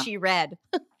her what she read.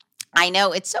 I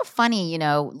know. It's so funny,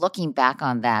 looking back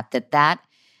on that,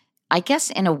 I guess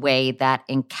in a way that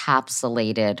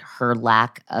encapsulated her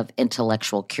lack of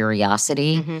intellectual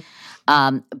curiosity.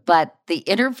 Mm-hmm. But the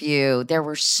interview, there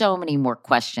were so many more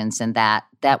questions in that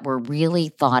were really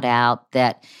thought out,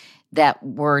 that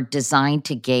were designed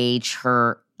to gauge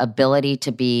her ability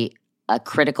to be a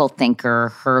critical thinker,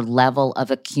 her level of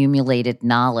accumulated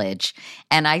knowledge.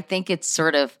 And I think it's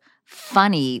sort of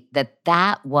funny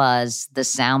that was the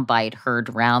soundbite heard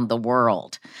around the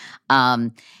world.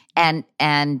 And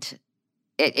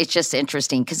it's just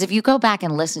interesting because if you go back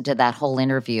and listen to that whole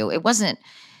interview,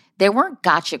 there weren't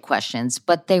gotcha questions,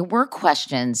 but they were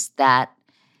questions that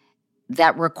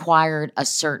required a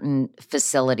certain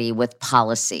facility with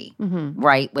policy,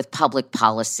 right? With public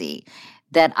policy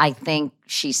that I think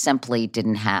she simply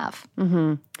didn't have.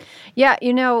 Mm-hmm. Yeah,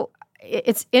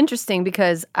 it's interesting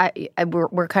because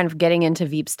we're kind of getting into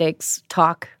Veep stakes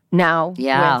talk now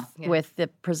with the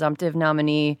presumptive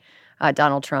nominee,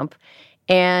 Donald Trump.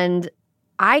 And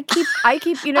I keep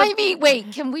I mean,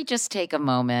 wait, can we just take a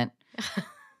moment?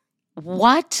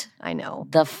 What? I know.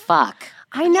 The fuck?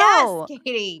 I know. Yes,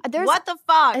 Katie. What the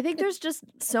fuck? I think there's just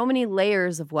so many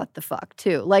layers of what the fuck,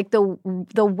 too. Like the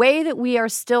way that we are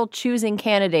still choosing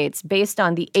candidates based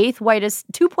on the 8th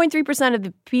whitest, 2.3% of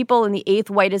the people in the 8th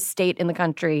whitest state in the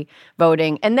country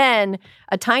voting. And then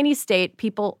a tiny state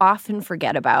people often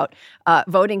forget about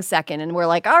voting second. And we're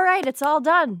like, all right, it's all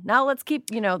done. Now let's keep,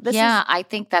 this Yeah, I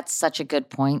think that's such a good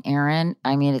point, Erin.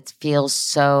 I mean, it feels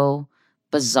so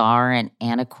bizarre and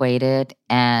antiquated,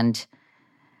 and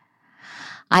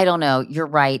I don't know. You're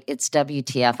right. It's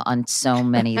WTF on so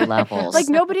many levels. Like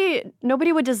nobody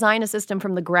would design a system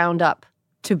from the ground up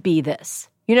to be this.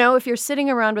 If you're sitting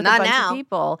around with a bunch of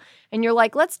people and you're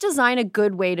like, let's design a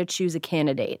good way to choose a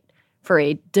candidate for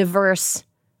a diverse,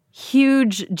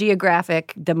 huge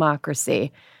geographic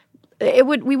democracy, we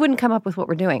wouldn't come up with what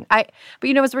we're doing. But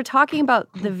as we're talking about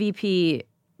the VP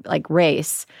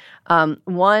race,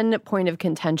 one point of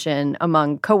contention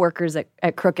among coworkers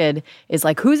at Crooked is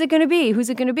like, who's it going to be?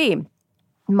 Who's it going to be?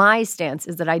 My stance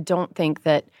is that I don't think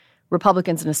that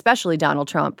Republicans, and especially Donald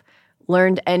Trump,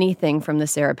 learned anything from the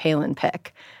Sarah Palin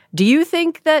pick. Do you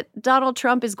think that Donald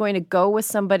Trump is going to go with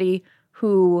somebody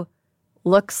who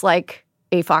looks like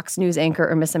a Fox News anchor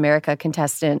or Miss America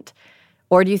contestant?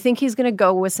 Or do you think he's going to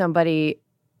go with somebody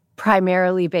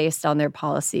primarily based on their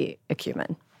policy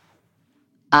acumen?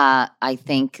 I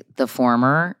think the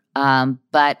former,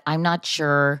 but I'm not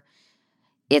sure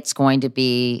it's going to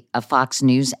be a Fox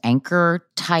News anchor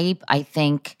type. I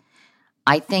think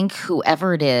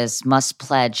whoever it is must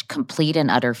pledge complete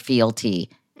and utter fealty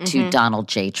to Donald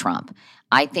J. Trump.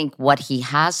 I think what he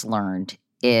has learned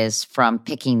is from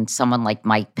picking someone like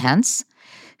Mike Pence,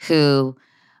 who,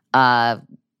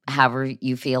 however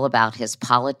you feel about his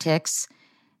politics,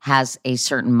 has a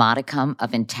certain modicum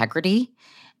of integrity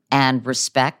and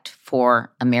respect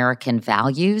for American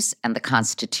values and the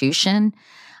Constitution.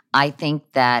 I think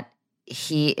that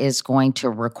he is going to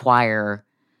require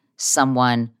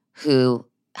someone who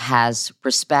has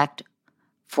respect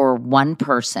for one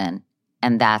person,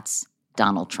 and that's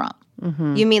Donald Trump.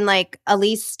 Mm-hmm. You mean like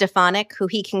Elise Stefanik, who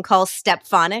he can call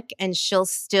Stepphonic, and she'll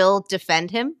still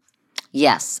defend him?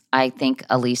 Yes, I think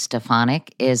Elise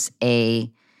Stefanik is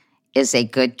a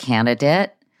good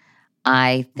candidate.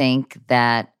 I think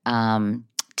that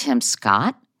Tim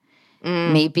Scott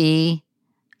maybe,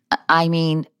 I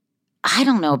mean, I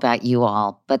don't know about you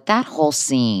all, but that whole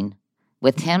scene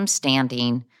with him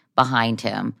standing behind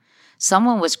him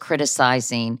someone was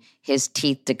criticizing his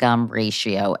teeth to gum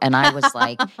ratio. And I was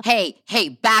like, hey,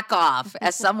 back off.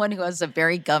 As someone who has a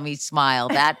very gummy smile,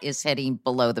 that is hitting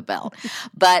below the belt.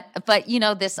 But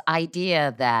this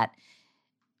idea that,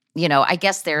 I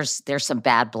guess there's some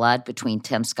bad blood between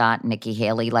Tim Scott and Nikki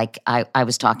Haley. Like I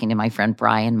was talking to my friend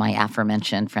Brian, my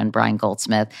aforementioned friend Brian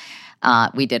Goldsmith.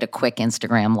 We did a quick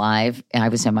Instagram live, and I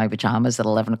was in my pajamas at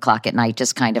 11 o'clock at night,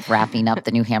 just kind of wrapping up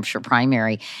the New Hampshire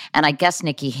primary. And I guess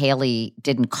Nikki Haley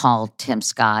didn't call Tim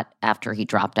Scott after he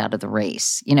dropped out of the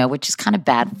race, which is kind of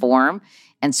bad form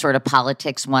and sort of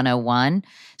politics 101.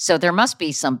 So there must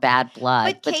be some bad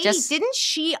blood. But Katie, didn't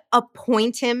she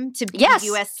appoint him to be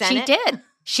U.S. Senate?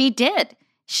 She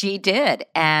did.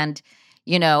 And,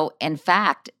 in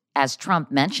fact, as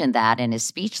Trump mentioned that in his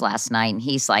speech last night, and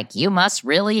he's like, you must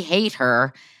really hate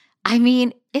her. I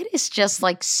mean, it is just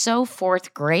like so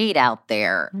fourth grade out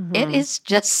there. Mm-hmm. It is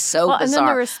just so bizarre. And then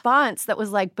the response that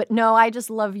was like, but no, I just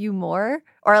love you more,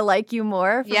 or I like you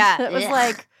more. It was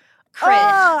like,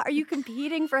 oh, are you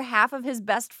competing for half of his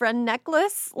best friend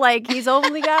necklace? Like, he's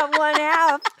only got one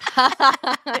half.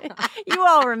 You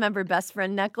all remember best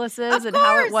friend necklaces and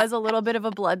how it was a little bit of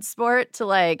a blood sport to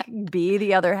like be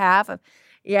the other half of.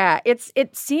 Yeah,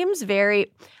 it seems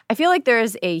very – I feel like there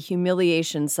is a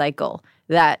humiliation cycle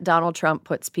that Donald Trump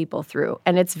puts people through.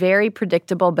 And it's very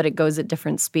predictable, but it goes at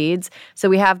different speeds. So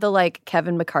we have the like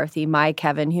Kevin McCarthy, my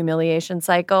Kevin humiliation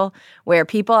cycle where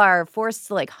people are forced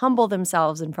to like humble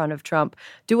themselves in front of Trump,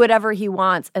 do whatever he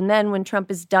wants. And then when Trump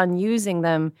is done using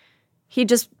them,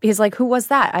 he's like, who was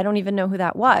that? I don't even know who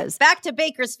that was. Back to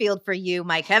Bakersfield for you,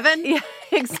 my Kevin. Yeah,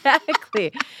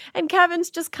 exactly. And Kevin's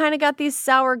just kind of got these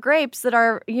sour grapes that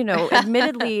are,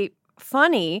 admittedly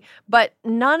funny, but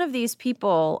none of these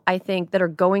people, I think, that are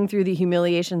going through the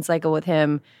humiliation cycle with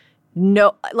him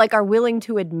are willing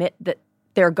to admit that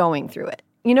they're going through it.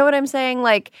 You know what I'm saying?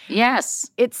 Like, yes,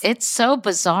 it's so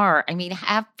bizarre. I mean,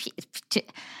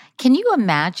 can you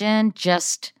imagine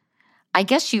just, I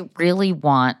guess you really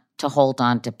want to hold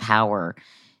on to power,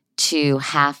 to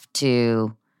have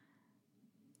to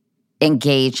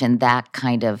engage in that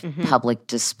kind of public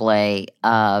display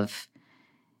of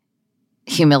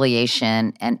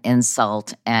humiliation and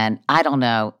insult. And I don't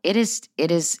know, it is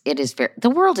very,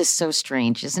 the world is so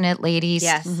strange, isn't it, ladies?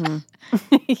 Yes.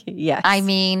 Mm-hmm. Yes. I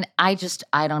mean, I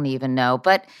don't even know.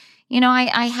 But,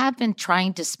 I have been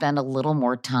trying to spend a little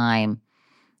more time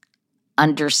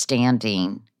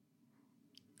understanding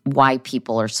why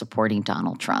people are supporting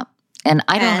Donald Trump. And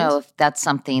I don't know if that's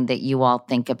something that you all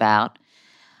think about.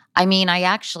 I mean, I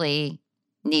actually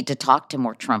need to talk to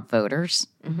more Trump voters.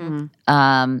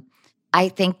 Mm-hmm. I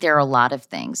think there are a lot of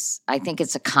things. I think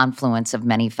it's a confluence of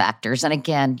many factors. And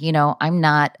again, I'm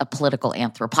not a political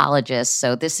anthropologist,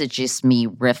 so this is just me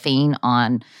riffing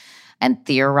on and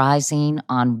theorizing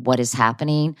on what is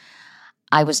happening.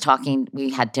 We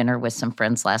had dinner with some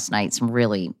friends last night, some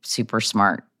really super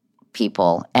smart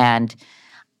people. And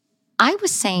I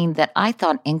was saying that I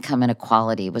thought income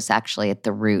inequality was actually at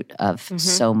the root of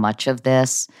so much of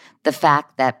this. The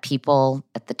fact that people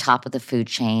at the top of the food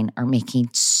chain are making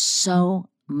so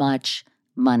much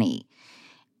money.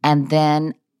 And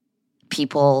then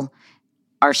people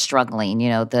are struggling.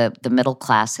 The middle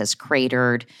class has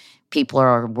cratered. People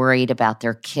are worried about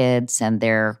their kids and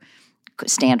their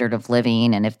standard of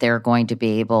living, and if they're going to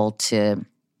be able to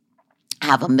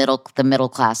have the middle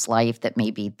class life that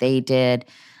maybe they did.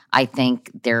 I think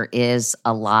there is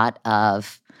a lot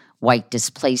of white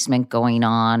displacement going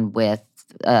on with,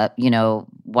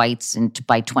 whites, and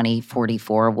by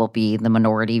 2044 will be the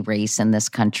minority race in this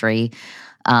country.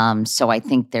 So I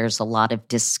think there's a lot of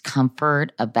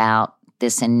discomfort about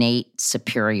this innate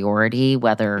superiority,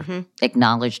 whether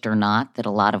acknowledged or not, that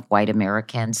a lot of white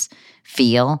Americans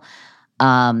feel.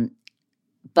 But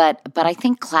I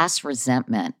think class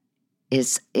resentment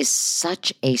is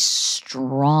such a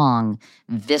strong,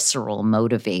 visceral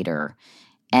motivator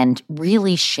and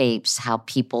really shapes how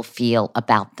people feel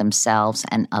about themselves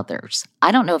and others.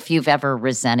 I don't know if you've ever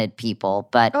resented people,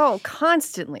 but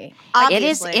constantly.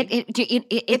 Obviously.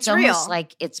 It's almost real.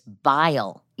 like it's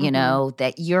bile,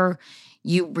 that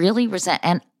you really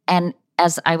resent. And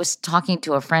as I was talking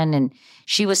to a friend, and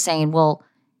she was saying, well,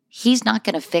 he's not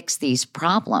going to fix these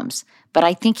problems, but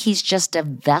I think he's just a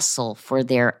vessel for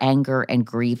their anger and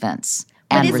grievance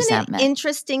and but resentment. Isn't it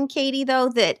interesting, Katie, though,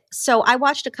 so I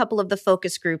watched a couple of the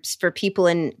focus groups for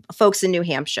folks in New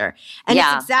Hampshire, and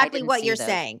it's exactly what you're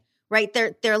saying, right?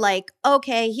 They're like,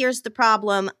 okay, here's the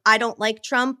problem. I don't like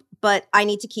Trump, but I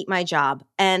need to keep my job.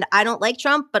 And I don't like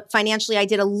Trump, but financially I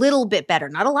did a little bit better,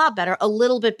 not a lot better, a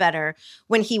little bit better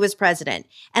when he was president.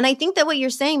 And I think that what you're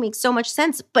saying makes so much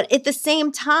sense. But at the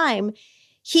same time,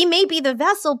 he may be the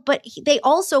vessel, but they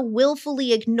also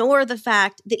willfully ignore the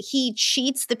fact that he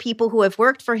cheats the people who have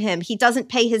worked for him. He doesn't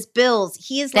pay his bills.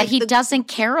 He is that he doesn't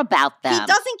care about them. He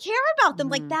doesn't care about them.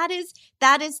 Like that is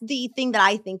the thing that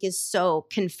I think is so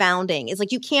confounding. Is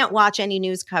like you can't watch any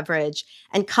news coverage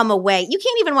and come away. You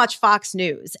can't even watch Fox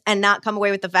News and not come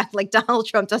away with the fact like Donald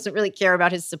Trump doesn't really care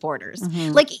about his supporters.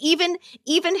 Like even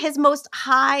his most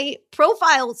high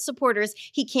profile supporters,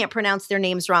 he can't pronounce their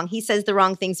names wrong. He says the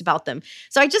wrong things about them.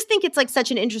 So I just think it's like such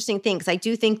an interesting thing because I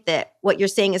do think that what you're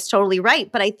saying is totally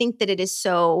right, but I think that it is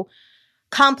so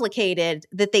complicated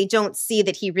that they don't see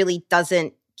that he really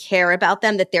doesn't care about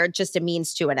them, that they're just a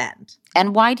means to an end.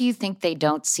 And why do you think they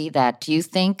don't see that? Do you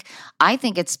think – I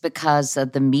think it's because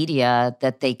of the media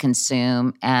that they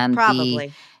consume and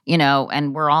probably.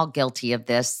 And we're all guilty of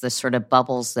this, the sort of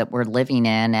bubbles that we're living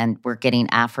in, and we're getting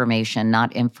affirmation,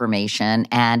 not information.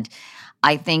 And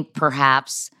I think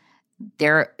perhaps –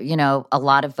 there, a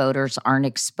lot of voters aren't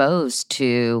exposed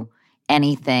to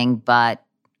anything but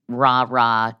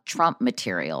rah-rah Trump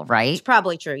material, right? It's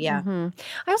probably true, yeah.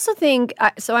 I also think,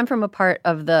 so I'm from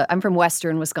I'm from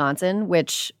Western Wisconsin,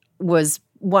 which was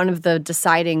one of the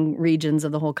deciding regions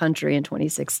of the whole country in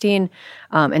 2016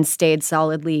 and stayed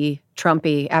solidly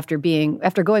Trumpy after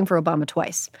going for Obama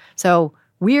twice. So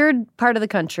weird part of the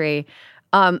country.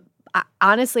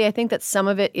 Honestly, I think that some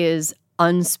of it is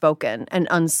unspoken and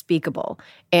unspeakable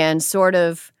and sort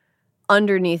of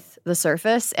underneath the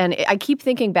surface. And I keep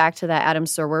thinking back to that Adam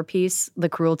Serwer piece, The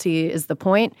Cruelty is the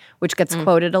Point, which gets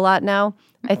quoted a lot now.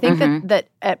 I think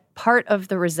that part of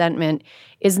the resentment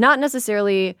is not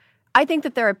necessarily – I think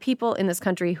that there are people in this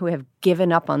country who have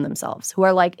given up on themselves, who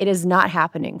are like, it is not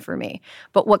happening for me.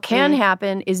 But what can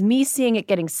happen is me seeing it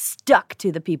getting stuck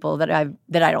to the people that I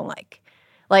don't like.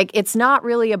 Like, it's not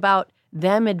really about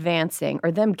them advancing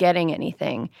or them getting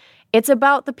anything. It's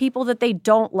about the people that they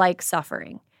don't like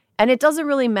suffering. And it doesn't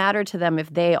really matter to them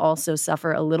if they also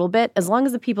suffer a little bit, as long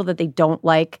as the people that they don't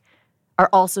like are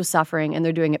also suffering and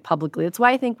they're doing it publicly. That's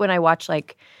why I think when I watch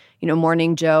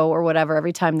Morning Joe or whatever,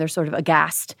 every time they're sort of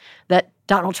aghast that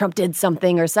Donald Trump did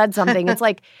something or said something, it's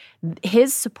like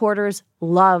his supporters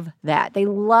love that. They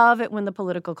love it when the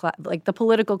political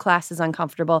class is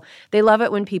uncomfortable. They love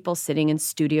it when people sitting in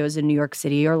studios in New York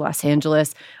City or Los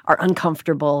Angeles are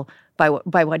uncomfortable by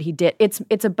what he did.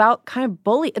 It's about kind of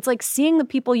bully. It's like seeing the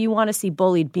people you want to see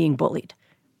bullied being bullied.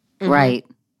 Right.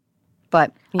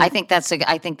 But I think that's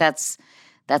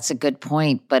a good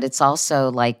point. But it's also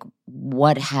like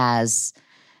what is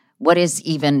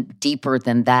even deeper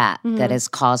than that that has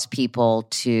caused people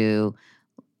to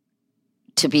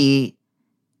be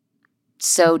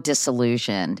so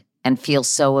disillusioned and feel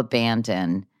so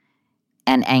abandoned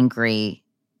and angry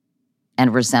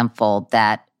and resentful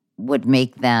that would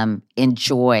make them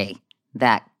enjoy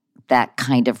that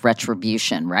kind of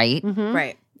retribution, right?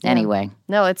 Right. Anyway.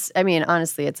 No,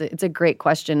 honestly, it's a great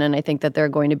question. And I think that there are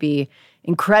going to be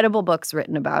incredible books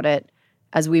written about it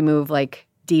as we move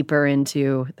deeper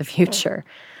into the future.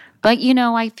 But,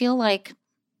 I feel like,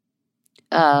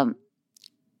 the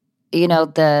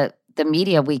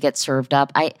media we get served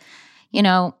up. I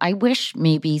wish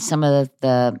maybe some of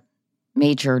the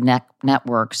major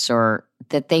networks or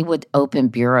that they would open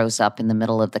bureaus up in the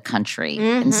middle of the country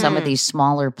in some of these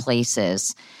smaller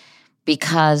places,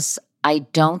 because I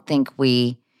don't think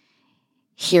we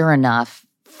hear enough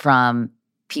from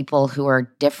people who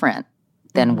are different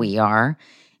than we are.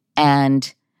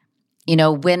 And,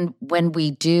 when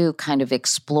we do kind of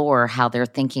explore how they're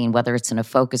thinking, whether it's in a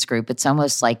focus group, it's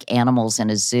almost like animals in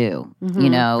a zoo,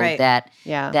 right.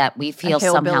 that we feel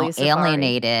somehow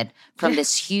alienated from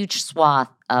this huge swath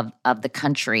of the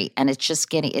country. And it's just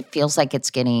it feels like it's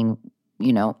getting,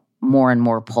 more and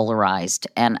more polarized.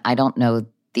 And I don't know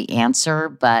the answer,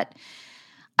 but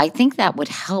I think that would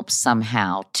help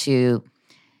somehow to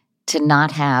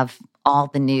not have all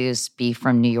the news be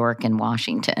from New York and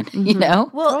Washington,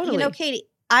 Well, Totally. Katie,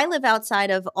 I live outside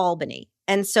of Albany.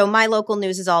 And so my local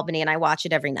news is Albany and I watch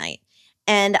it every night.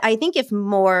 And I think if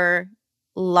more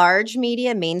large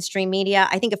media, mainstream media,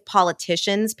 I think if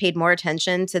politicians paid more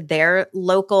attention to their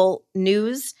local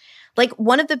news, like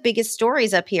one of the biggest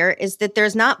stories up here is that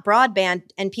there's not broadband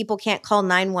and people can't call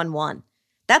 911.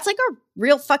 That's like a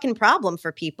real fucking problem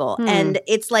for people. And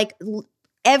it's like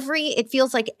it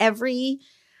feels like every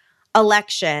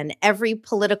election, every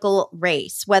political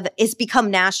race, whether it's become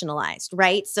nationalized,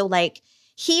 right? So like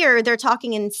here, they're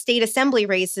talking in state assembly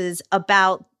races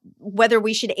about whether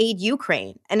we should aid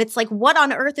Ukraine. And it's like, what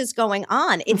on earth is going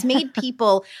on? It's made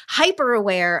people hyper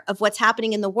aware of what's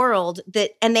happening in the world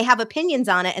and they have opinions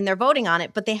on it and they're voting on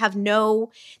it, but they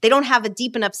don't have a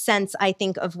deep enough sense, I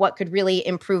think, of what could really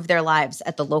improve their lives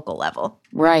at the local level.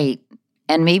 Right.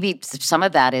 And maybe some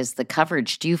of that is the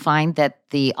coverage. Do you find that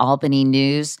the Albany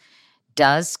News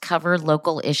does cover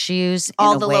local issues in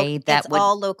a way that would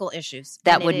all local issues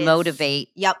that would motivate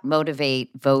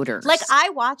voters? Like I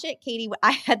watch it, Katie.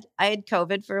 I had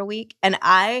COVID for a week, and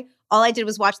all I did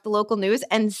was watch the local news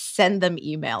and send them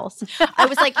emails. I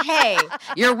was like, hey.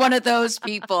 You're one of those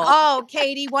people. Oh,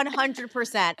 Katie,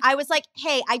 100%. I was like,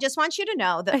 hey, I just want you to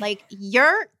know that like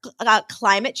your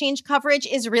climate change coverage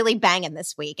is really banging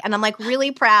this week. And I'm like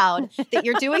really proud that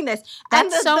you're doing this.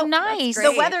 That's so nice.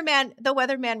 The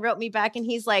weatherman wrote me back and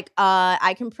he's like,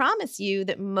 I can promise you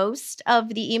that most of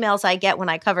the emails I get when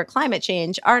I cover climate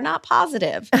change are not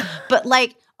positive. But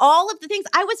like, all of the things.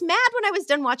 I was mad when I was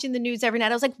done watching the news every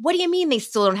night. I was like, what do you mean they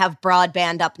still don't have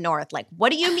broadband up north? Like,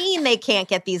 what do you mean they can't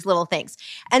get these little things?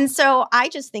 And so I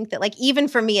just think that like, even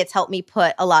for me, it's helped me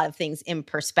put a lot of things in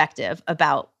perspective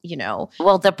about,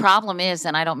 Well, the problem is,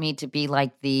 and I don't mean to be like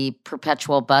the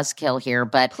perpetual buzzkill here,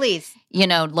 but please,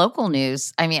 local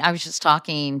news. I mean, I was just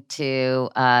talking to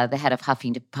the head of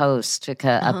Huffington Post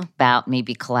about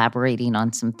maybe collaborating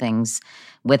on some things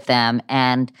with them.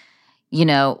 And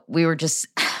we were just,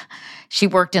 she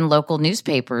worked in local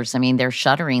newspapers. I mean, they're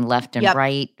shuttering left and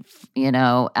right.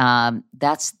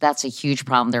 That's a huge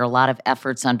problem. There are a lot of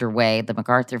efforts underway. The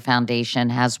MacArthur Foundation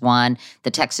has one.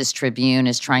 The Texas Tribune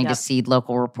is trying to see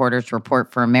local reporters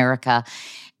report for America.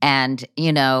 And,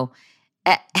 and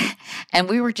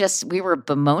we were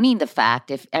bemoaning the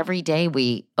fact if every day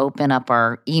we open up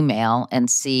our email and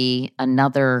see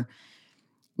another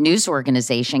news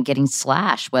organization getting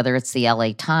slashed, whether it's the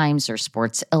LA Times or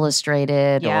Sports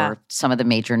Illustrated or some of the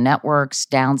major networks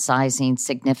downsizing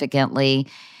significantly.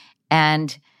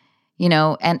 And,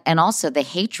 and also the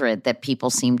hatred that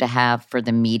people seem to have for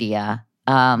the media.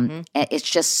 It's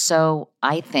just so,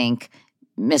 I think,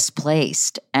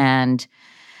 misplaced. And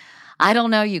I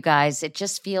don't know, you guys, it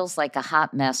just feels like a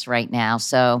hot mess right now.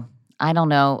 So I don't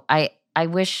know. I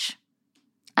wish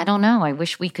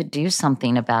we could do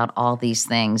something about all these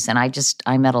things. And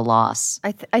I'm at a loss.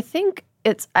 I think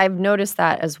I've noticed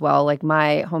that as well. Like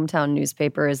my hometown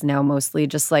newspaper is now mostly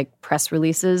just like press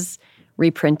releases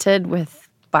reprinted with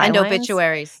bylines. And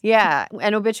obituaries. Yeah.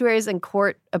 And obituaries and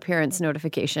court appearance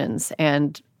notifications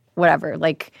and whatever,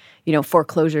 like,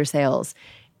 foreclosure sales.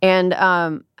 And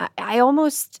I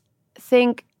almost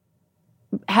think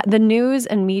the news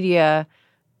and media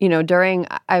during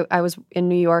I was in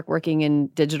New York working in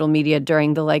digital media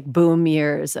during the like boom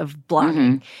years of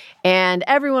blogging. And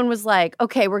everyone was like,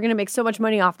 okay, we're going to make so much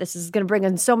money off this. This is going to bring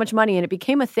in so much money. And it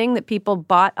became a thing that people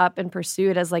bought up and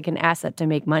pursued as like an asset to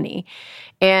make money.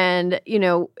 And,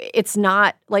 it's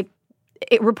not like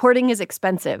reporting is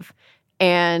expensive.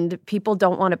 And people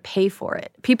don't want to pay for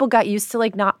it. People got used to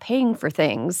like not paying for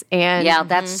things. And yeah,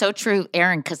 that's so true,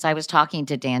 Erin, because I was talking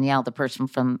to Danielle, the person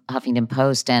from Huffington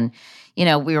Post, and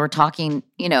we were talking,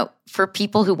 for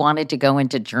people who wanted to go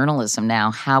into journalism now,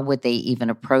 how would they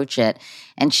even approach it?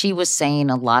 And she was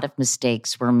saying a lot of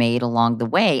mistakes were made along the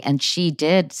way. And she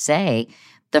did say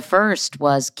the first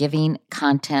was giving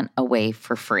content away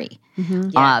for free.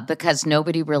 Because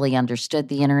nobody really understood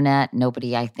the internet.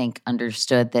 Nobody, I think,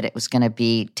 understood that it was going to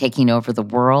be taking over the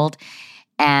world.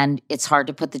 And it's hard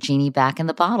to put the genie back in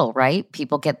the bottle, right?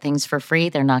 People get things for free.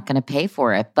 They're not going to pay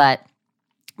for it. But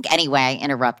anyway, I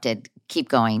interrupted. Keep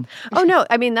going. Oh, no.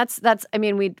 I mean,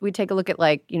 we take a look at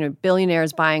like,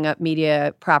 billionaires buying up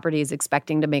media properties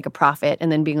expecting to make a profit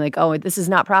and then being like, oh, this is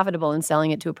not profitable, and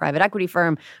selling it to a private equity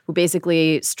firm who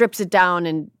basically strips it down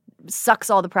and sucks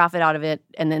all the profit out of it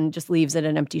and then just leaves it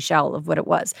an empty shell of what it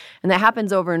was. And that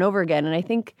happens over and over again. And I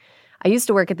think I used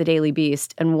to work at the Daily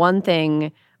Beast, and one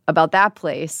thing about that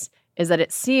place is that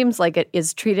it seems like it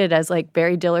is treated as like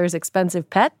Barry Diller's expensive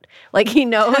pet. Like he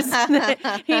knows that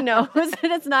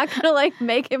it's not going to like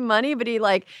make him money, but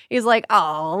he's like,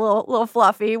 oh, little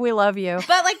Fluffy, we love you.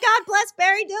 But like, God bless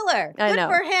Barry Diller. I Good know.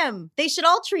 for him. They should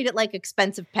all treat it like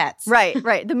expensive pets.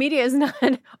 Right. The media is not,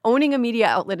 owning a media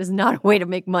outlet is not a way to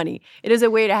make money. It is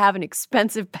a way to have an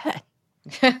expensive pet.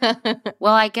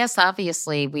 Well, I guess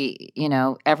obviously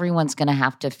everyone's going to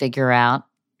have to figure out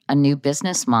a new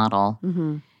business model.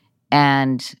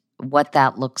 And what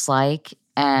that looks like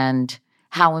and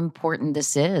how important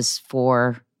this is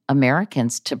for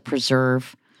Americans to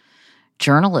preserve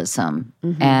journalism.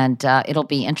 And it'll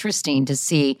be interesting to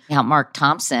see how Mark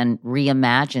Thompson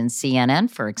reimagines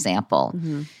CNN, for example,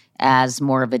 as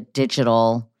more of a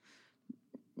digital,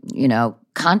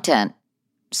 content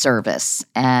service.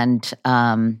 And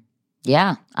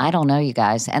I don't know, you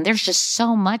guys. And there's just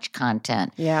so much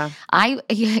content. Yeah.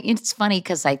 It's funny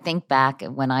because I think back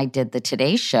when I did the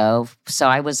Today Show. So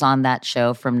I was on that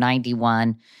show from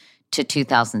 91 to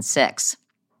 2006.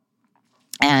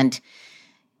 And,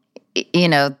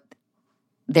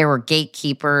 there were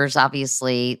gatekeepers.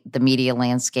 Obviously, the media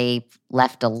landscape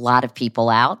left a lot of people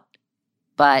out.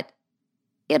 But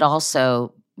it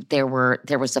also, there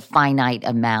was a finite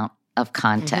amount of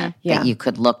content that you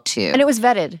could look to. And it was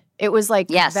vetted. It was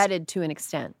vetted to an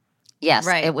extent. Yes,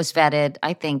 It was vetted,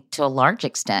 I think, to a large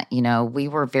extent. We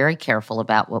were very careful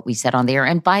about what we said on the air.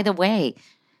 And by the way,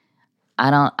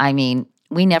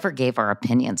 we never gave our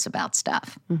opinions about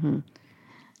stuff. Mm-hmm.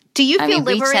 Do you feel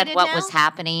liberated we said what now? was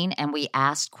happening and we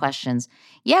asked questions.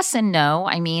 Yes and no.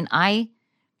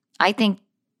 I think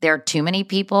there are too many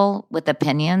people with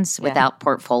opinions without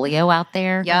portfolio out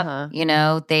there.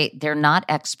 Yep. They're not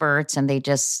experts and they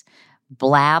just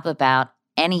blab about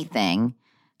anything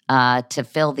to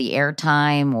fill the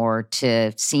airtime or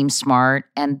to seem smart,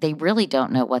 and they really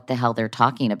don't know what the hell they're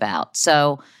talking about.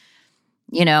 So,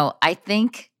 I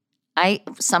think I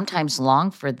sometimes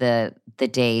long for the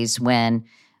days when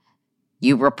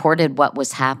you reported what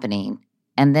was happening,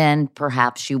 and then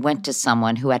perhaps you went to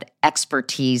someone who had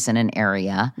expertise in an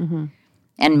area,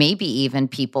 and maybe even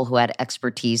people who had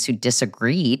expertise who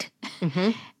disagreed.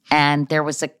 Mm-hmm. And there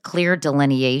was a clear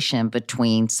delineation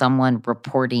between someone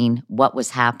reporting what was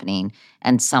happening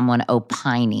and someone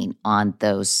opining on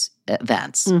those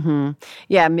events. Mm-hmm.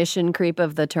 Yeah, mission creep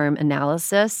of the term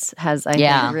analysis has, I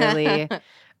think, really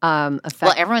affected.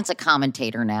 Well, everyone's a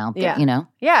commentator now, but,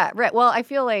 Yeah, right. Well, I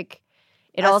feel like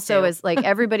it Us also too. is like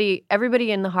everybody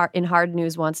in hard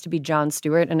news wants to be Jon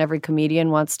Stewart, and every comedian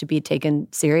wants to be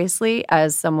taken seriously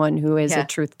as someone who is a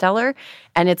truth teller.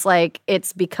 And it's like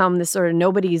it's become this sort of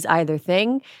nobody's either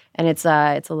thing, and it's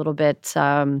a little bit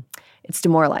it's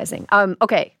demoralizing.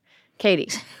 Okay, Katie,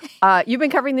 you've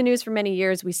been covering the news for many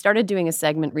years. We started doing a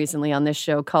segment recently on this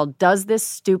show called "Does This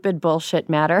Stupid Bullshit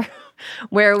Matter?"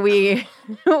 where we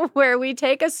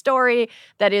take a story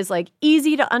that is like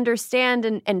easy to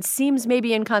understand and seems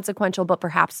maybe inconsequential, but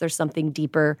perhaps there's something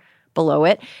deeper below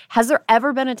it. Has there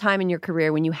ever been a time in your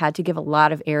career when you had to give a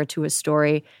lot of air to a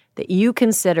story that you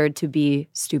considered to be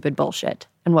stupid bullshit?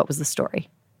 And what was the story?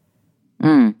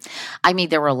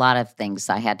 There were a lot of things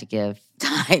I had to give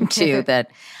time to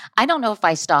that I don't know if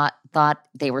I thought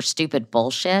they were stupid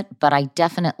bullshit, but I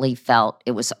definitely felt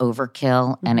it was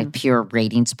overkill and a pure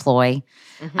ratings ploy.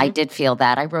 Mm-hmm. I did feel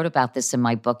that. I wrote about this in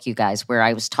my book, you guys, where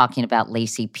I was talking about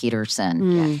Lacey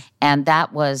Peterson. And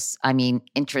that was,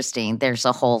 interesting. There's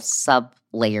a whole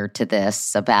sub-layer to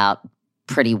this about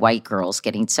pretty white girls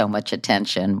getting so much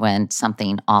attention when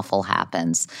something awful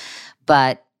happens.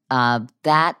 But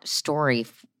that story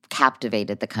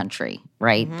captivated the country,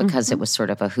 right? Because it was sort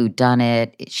of a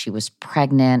whodunit. She was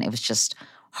pregnant. It was just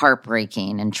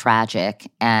heartbreaking and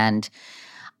tragic. And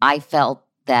I felt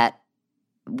that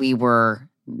we were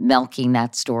milking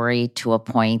that story to a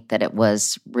point that it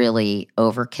was really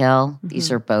overkill.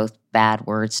 These are both bad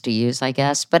words to use, I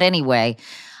guess. But anyway,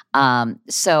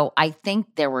 so I think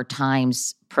there were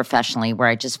times professionally where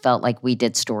I just felt like we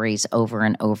did stories over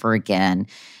and over again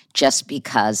just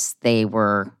because they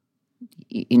were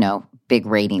big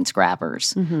ratings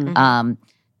grabbers.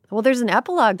 Well, there's an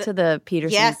epilogue to the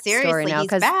Peterson story now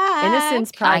because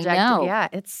Innocence Project. I know. Yeah,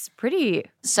 it's pretty.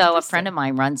 So a friend of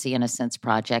mine runs the Innocence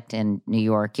Project in New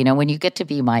York. When you get to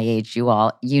be my age,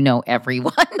 you know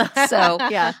everyone. So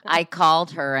I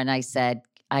called her and I said,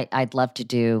 I'd love to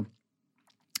do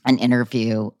an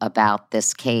interview about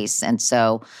this case. And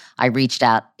so I reached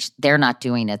out. They're not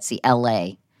doing it. It's the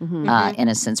LA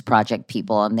Innocence Project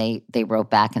people, and they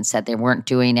wrote back and said they weren't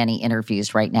doing any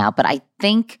interviews right now. But I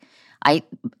think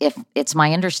if it's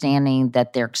my understanding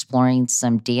that they're exploring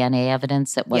some DNA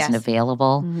evidence that wasn't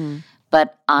available.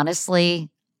 But honestly,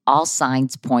 all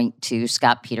signs point to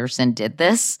Scott Peterson did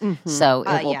this. So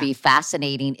it will be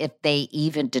fascinating if they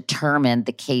even determine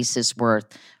the case is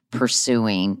worth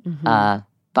pursuing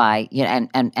by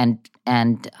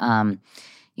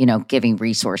giving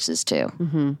resources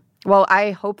to. Well, I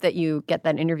hope that you get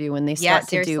that interview when they start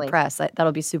to do press.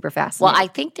 That'll be super fascinating. Well, I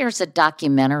think there's a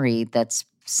documentary that's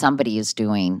somebody is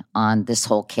doing on this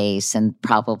whole case, and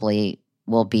probably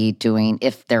will be doing,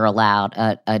 if they're allowed,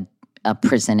 a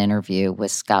prison interview with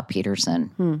Scott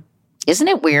Peterson. Isn't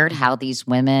it weird how these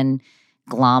women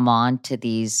glom on to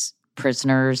these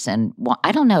prisoners? And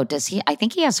I don't know. Does he? I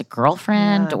think he has a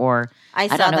girlfriend, or I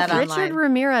don't saw know that online. Richard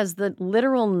Ramirez, the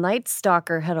literal Night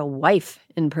Stalker, had a wife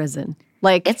in prison.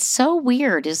 Like, it's so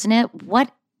weird, isn't it?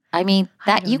 What I mean,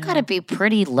 that you got to be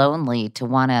pretty lonely to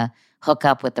want to hook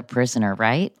up with a prisoner,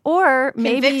 right? Or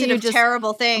maybe convicted you of just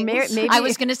terrible things. Maybe I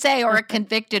was going to say, or a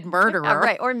convicted murderer.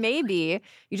 right. Or maybe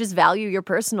you just value your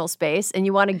personal space and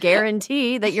you want to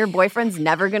guarantee that your boyfriend's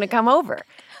never going to come over.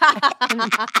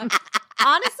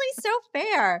 Honestly, so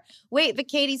fair. Wait, but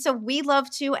Katie, so we love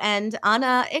to end on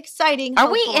a exciting.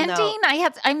 Are we hopeful ending?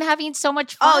 note. I'm having so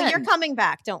much fun. Oh, you're coming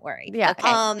back. Don't worry. Yeah.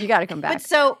 Okay. You got to come back. But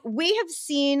so we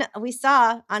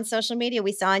saw on social media,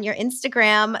 we saw on your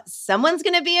Instagram, someone's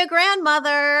going to be a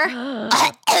grandmother.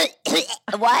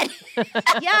 What?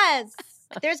 Yes.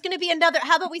 There's going to be another.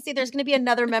 How about we say there's going to be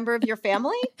another member of your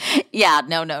family? Yeah,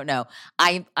 no.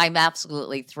 I'm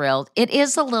absolutely thrilled. It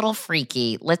is a little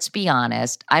freaky. Let's be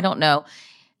honest. I don't know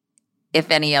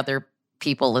if any other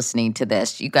people listening to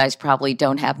this, you guys probably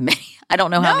don't have many. I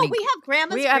don't know how many. No, we have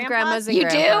grandmas. We have grandmas and You do?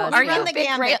 grandpas. Are We run you the a big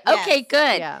gambit, grand? yes. Okay,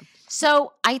 good. Yeah.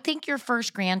 So I think your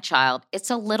first grandchild, it's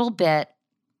a little bit,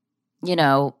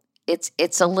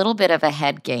 it's a little bit of a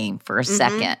head game for a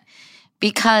second.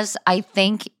 Because I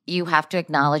think you have to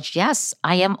acknowledge, yes,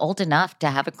 I am old enough to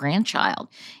have a grandchild.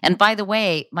 And by the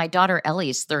way, my daughter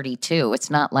Ellie is 32. It's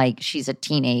not like she's a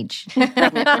teenage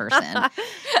pregnant person.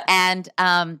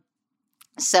 And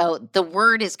so the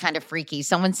word is kind of freaky.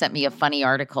 Someone sent me a funny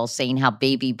article saying how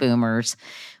baby boomers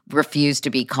refuse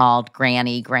to be called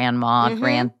granny, grandma,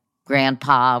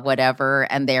 grandpa, whatever,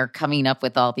 and they're coming up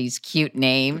with all these cute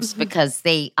names because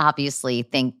they obviously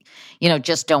think,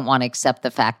 just don't want to accept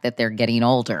the fact that they're getting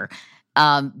older.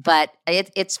 But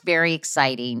it's very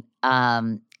exciting.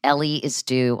 Ellie is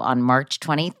due on March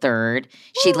 23rd.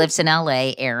 She lives in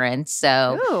LA, Erin.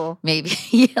 So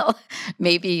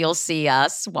maybe you'll see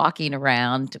us walking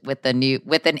around with an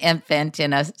infant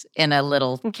in a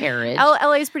little carriage.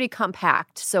 LA is pretty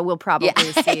compact, so we'll probably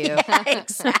see you.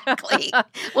 Exactly.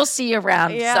 We'll see you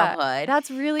around some hood.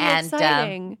 That's really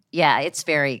exciting. Yeah, it's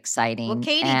very exciting. Well,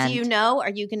 Katie, do you know?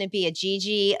 Are you going to be a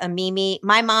Gigi, a Mimi?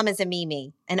 My mom is a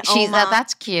Mimi, and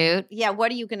that's cute. Yeah,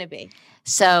 what are you going to be?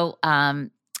 So,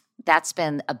 that's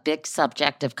been a big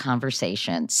subject of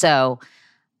conversation. So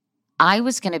I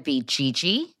was going to be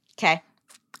Gigi. Okay.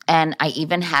 And I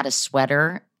even had a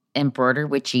sweater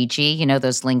embroidered with Gigi,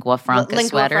 those lingua franca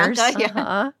sweaters,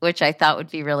 which I thought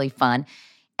would be really fun.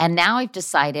 And now I've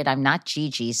decided I'm not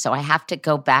Gigi, so I have to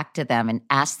go back to them and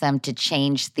ask them to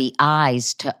change the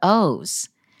I's to O's.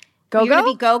 You're going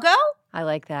to be Go-Go? I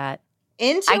like that.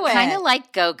 I kind of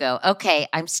like Go-Go. Okay,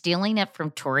 I'm stealing it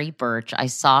from Tory Burch. I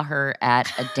saw her at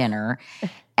a dinner,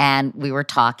 and we were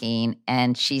talking,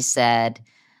 and she said,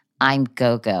 I'm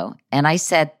Go-Go. And I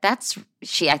said, I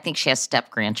think she has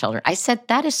step-grandchildren. I said,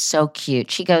 that is so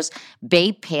cute. She goes,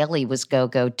 Babe Paley was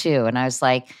Go-Go too. And I was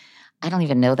like, I don't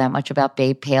even know that much about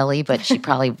Babe Paley, but she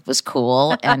probably was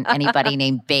cool. And anybody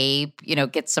named Babe,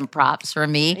 gets some props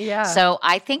from me. Yeah. So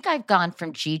I think I've gone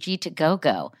from Gigi to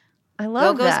Go-Go. I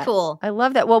love Go-Go's that. cool. I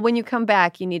love that. Well, when you come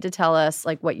back, you need to tell us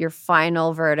what your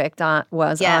final verdict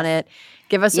was on it.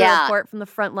 Give us a report from the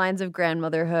front lines of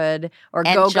grandmotherhood or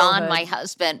and Go-Go. John,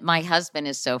 my husband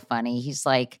is so funny. He's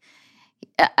like,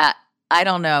 I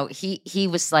don't know. He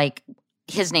was like,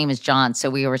 his name is John.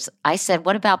 So I said,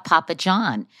 what about Papa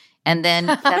John? And then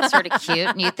that's sort of cute.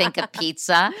 And you think of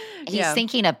pizza. He's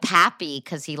thinking of Pappy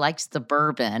because he likes the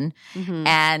bourbon. Mm-hmm.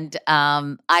 And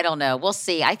I don't know. We'll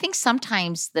see. I think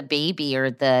sometimes the baby or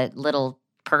the little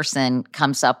person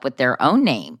comes up with their own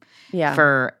name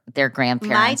for their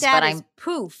grandparents. My dad is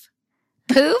Poof.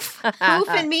 Poof? Poof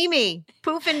and Mimi.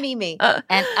 Poof and Mimi.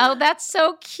 And that's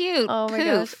so cute. Oh my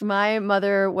Poof. gosh. My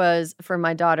mother was, for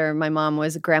my daughter, my mom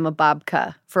was Grandma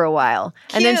Babka for a while.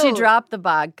 Cute. And then she dropped the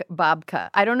Babka.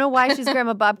 I don't know why she's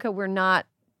Grandma Babka. We're not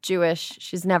Jewish.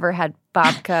 She's never had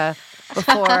babka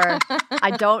before.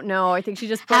 I don't know. I think she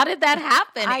just put, How did that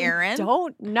happen, Erin? I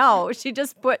don't know.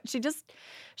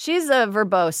 She's a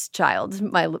verbose child,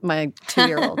 my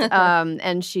 2-year-old.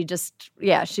 And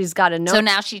she's got a note. So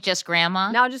now she's just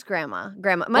grandma? Now just grandma.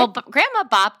 Grandma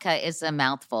Babka is a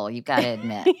mouthful, you got to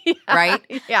admit, right?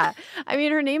 Yeah. I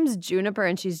mean, her name's Juniper,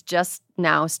 and she's just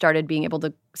now started being able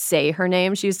to say her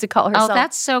name. She used to call herself. Oh,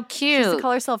 that's so cute. She used to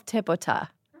call herself Tipota,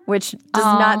 which does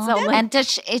not sound like. And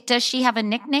does she have a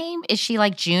nickname? Is she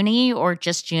like Junie or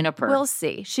just Juniper? We'll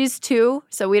see. She's 2,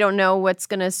 so we don't know what's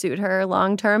going to suit her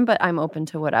long term, but I'm open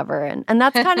to whatever. And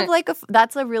that's kind of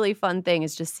that's a really fun thing,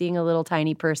 is just seeing a little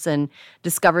tiny person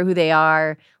discover who they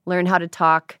are, learn how to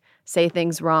talk, say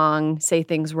things wrong, say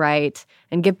things right,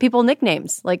 and give people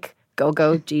nicknames like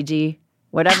Go-Go, Gigi,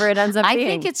 whatever it ends up being. I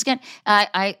think it's good.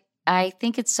 I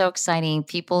think it's so exciting.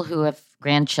 People who have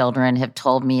grandchildren have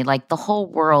told me the whole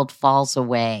world falls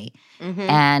away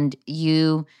and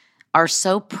you are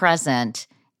so present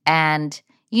and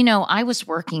I was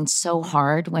working so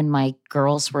hard when my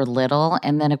girls were little.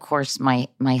 And then, of course, my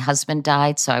husband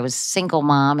died. So I was a single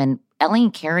mom. And Ellie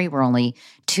and Carrie were only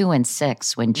 2 and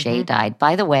 6 when Jay died.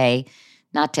 By the way,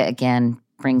 not to, again,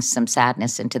 bring some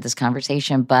sadness into this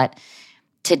conversation, but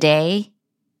today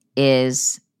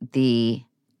is the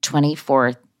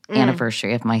 24th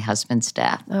anniversary of my husband's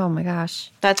death. Oh, my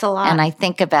gosh. That's a lot. And I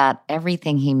think about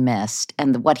everything he missed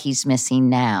and what he's missing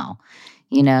now,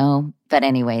 But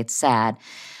anyway, it's sad.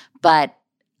 But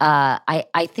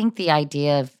I think the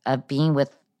idea of being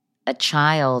with a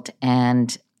child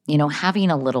and, having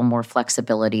a little more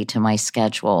flexibility to my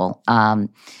schedule,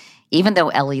 even though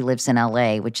Ellie lives in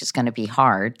LA, which is going to be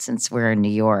hard since we're in New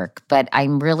York, but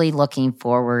I'm really looking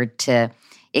forward to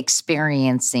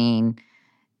experiencing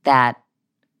that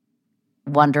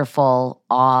wonderful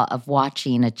awe of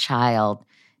watching a child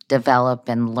develop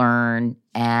and learn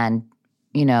and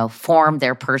form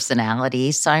their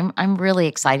personality. So I'm really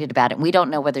excited about it. We don't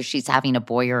know whether she's having a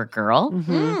boy or a girl,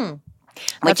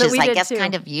 which is, I guess,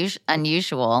 kind of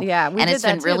unusual. Yeah, and it's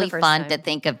been really fun to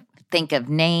think of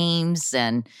names.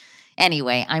 And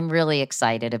anyway, I'm really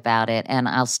excited about it. And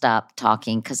I'll stop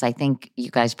talking because I think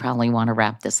you guys probably want to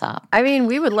wrap this up. I mean,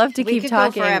 we would love to keep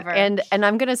talking. Go forever. And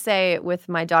I'm going to say, with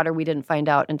my daughter, we didn't find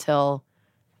out until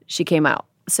she came out.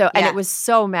 So, and it was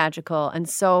so magical and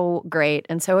so great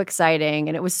and so exciting.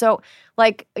 And it was so,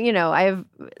 I have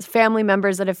family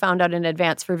members that have found out in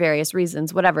advance for various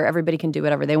reasons, whatever. Everybody can do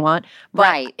whatever they want.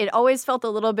 But it always felt a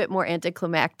little bit more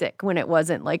anticlimactic when it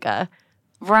wasn't like a...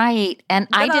 Right. And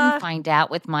I didn't find out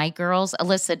with my girls.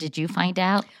 Alyssa, did you find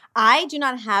out? I do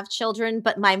not have children,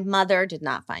 but my mother did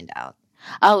not find out.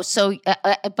 Oh, so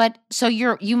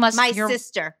you must... My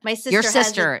sister your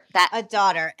sister has a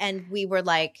daughter, and we were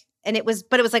like... And it was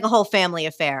like a whole family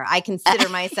affair. I consider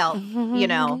myself,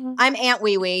 I'm Aunt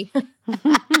Wee Wee.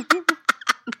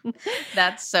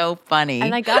 That's so funny.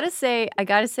 And I gotta say,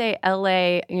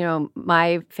 LA,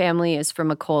 my family is from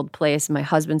a cold place. My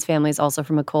husband's family is also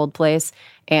from a cold place.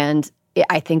 And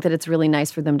I think that it's really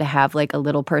nice for them to have like a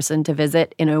little person to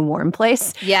visit in a warm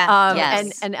place. Yeah.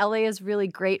 Yes. And LA is really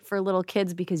great for little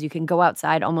kids because you can go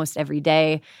outside almost every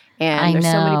day. And there's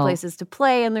so many places to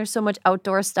play and there's so much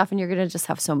outdoor stuff and you're going to just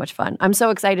have so much fun. I'm so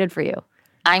excited for you.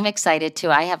 I'm excited too.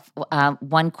 I have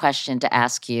one question to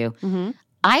ask you. Mm-hmm.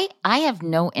 I have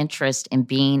no interest in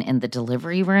being in the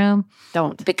delivery room.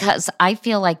 Don't. Because I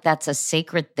feel like that's a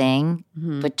sacred thing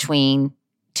between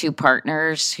two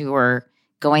partners who are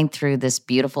going through this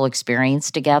beautiful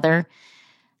experience together.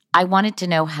 I wanted to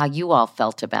know how you all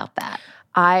felt about that.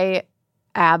 I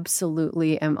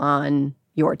absolutely am on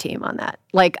your team on that.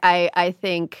 Like, I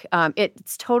think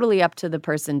it's totally up to the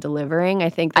person delivering.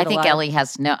 I think Ellie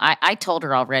has no. I told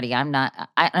her already. I'm not.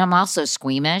 I'm also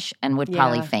squeamish and would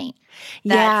probably faint.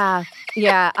 Yeah.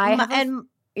 Oh,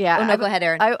 no, go ahead,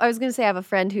 Erin. I was going to say I have a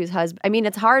friend whose husband. I mean,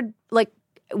 it's hard. Like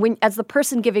when as the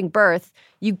person giving birth,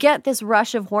 you get this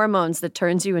rush of hormones that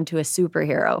turns you into a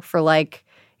superhero for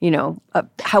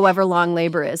however long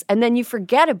labor is, and then you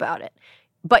forget about it.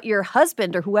 But your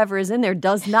husband or whoever is in there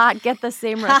does not get the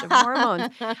same rush of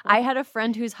hormones. I had a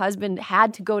friend whose husband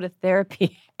had to go to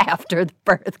therapy after the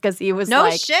birth because he was no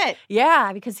shit.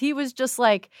 Yeah, because he was just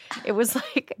like, it was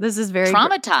like, this is very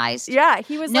traumatized. Yeah,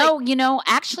 he was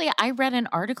actually, I read an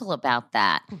article about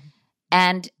that.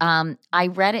 And I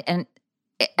read it and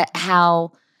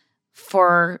how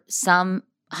for some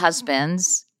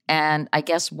husbands and I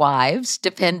guess wives,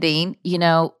 depending,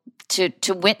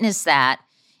 to witness that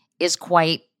is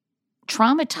quite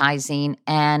traumatizing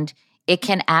and it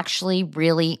can actually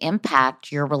really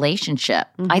impact your relationship.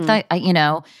 I thought,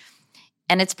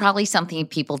 and it's probably something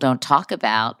people don't talk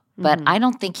about, but I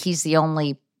don't think he's the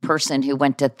only person who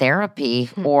went to therapy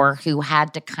or who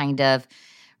had to kind of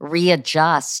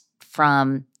readjust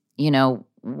from,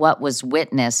 what was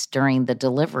witnessed during the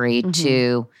delivery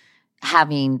to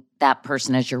having that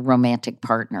person as your romantic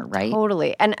partner, right?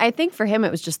 Totally. And I think for him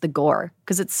it was just the gore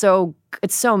because it's so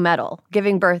metal.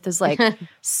 Giving birth is like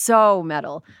so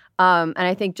metal. And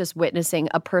I think just witnessing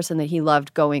a person that he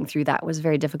loved going through that was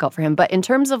very difficult for him. But in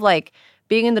terms of like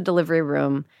being in the delivery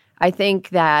room, I think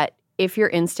that if your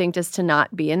instinct is to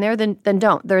not be in there, then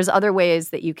don't. There's other ways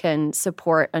that you can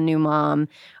support a new mom.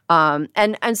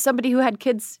 And somebody who had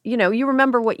kids, you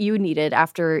remember what you needed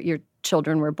after your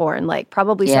children were born, like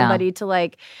probably somebody to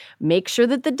like make sure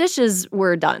that the dishes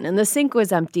were done and the sink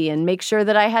was empty and make sure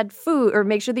that I had food or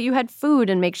make sure that you had food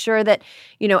and make sure that,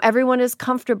 everyone is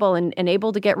comfortable and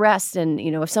able to get rest. And,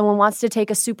 if someone wants to take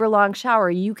a super long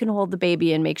shower, you can hold the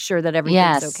baby and make sure that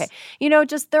everything's okay.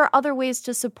 Just there are other ways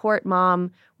to support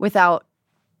mom without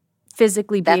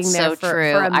physically being That's there so for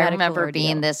true. a medical I remember ordeal.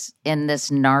 being in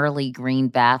this gnarly green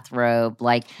bathrobe,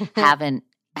 like having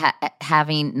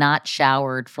not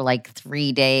showered for like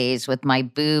 3 days with my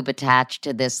boob attached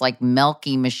to this like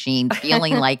milky machine,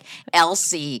 feeling like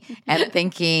Elsie and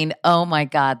thinking, oh my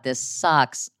God, this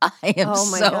sucks. I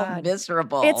am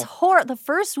miserable. It's horrible. The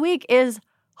first week is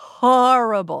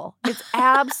horrible. It's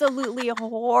absolutely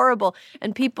horrible.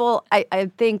 And people,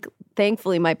 I think,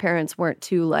 thankfully, my parents weren't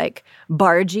too like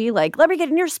bargy, like, let me get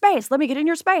in your space.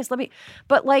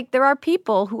 But like, there are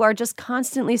people who are just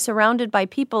constantly surrounded by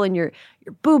people, and your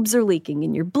boobs are leaking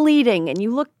and you're bleeding and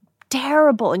you look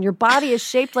terrible and your body is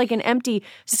shaped like an empty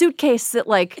suitcase that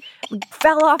like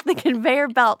fell off the conveyor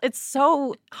belt. It's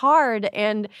so hard.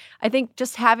 And I think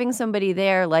just having somebody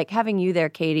there, like having you there,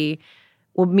 Katie,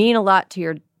 will mean a lot to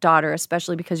your daughter,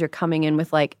 especially because you're coming in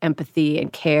with like empathy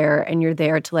and care, and you're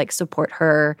there to like support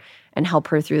her and help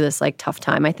her through this like tough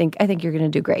time. I think you're going to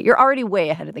do great. You're already way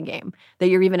ahead of the game that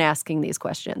you're even asking these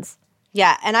questions.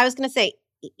 Yeah. And I was going to say,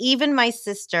 even my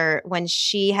sister, when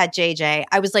she had JJ,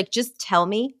 I was like, just tell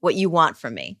me what you want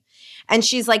from me. And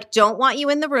she's like, don't want you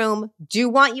in the room, do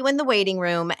want you in the waiting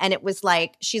room. And it was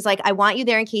like, she's like, I want you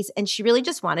there in case. And she really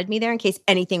just wanted me there in case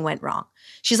anything went wrong.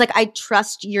 She's like, I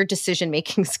trust your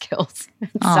decision-making skills.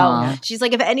 So she's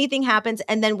like, if anything happens,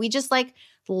 and then we just like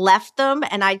left them,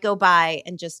 and I'd go by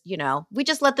and just, we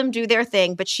just let them do their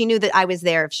thing. But she knew that I was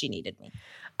there if she needed me.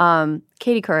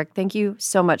 Katie Couric, thank you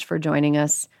so much for joining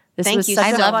us. Thank you.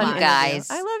 I love you guys.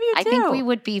 I love you too. I think we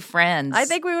would be friends. I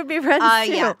think we would be friends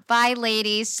too. Yeah. Bye,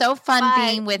 ladies. So fun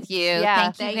being with you.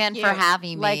 Yeah, thank you again for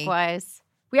having me. Likewise.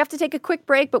 We have to take a quick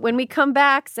break, but when we come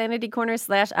back, Sanity Corner /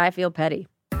 I Feel Petty.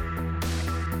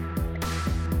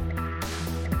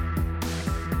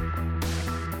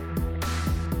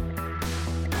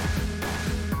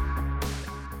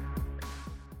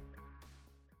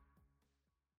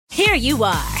 Here you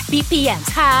are, BPMs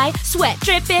high, sweat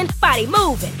dripping, body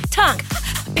moving, tongue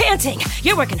panting.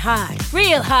 You're working hard,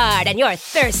 real hard, and you're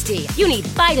thirsty. You need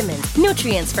vitamins,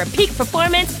 nutrients for peak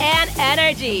performance and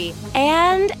energy.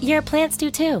 And your plants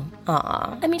do too.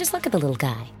 Aw, I mean, just look at the little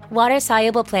guy.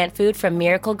 Water-soluble plant food from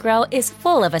Miracle Grow is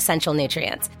full of essential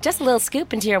nutrients. Just a little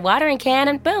scoop into your watering can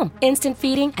and boom, instant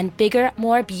feeding and bigger,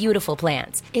 more beautiful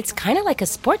plants. It's kind of like a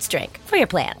sports drink for your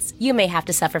plants. You may have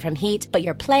to suffer from heat, but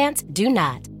your plants do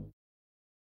not.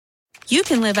 You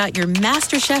can live out your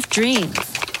MasterChef dreams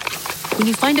when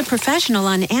you find a professional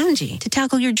on Angie to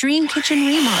tackle your dream kitchen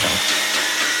remodel.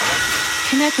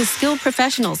 Connect with skilled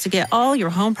professionals to get all your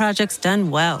home projects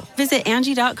done well. Visit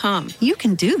Angie.com. You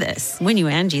can do this when you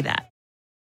Angie that.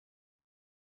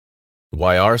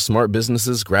 Why are smart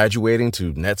businesses graduating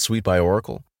to NetSuite by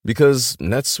Oracle? Because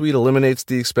NetSuite eliminates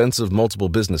the expense of multiple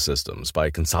business systems by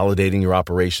consolidating your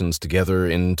operations together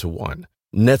into one.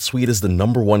 NetSuite is the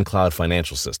 #1 cloud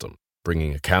financial system,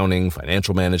 bringing accounting,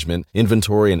 financial management,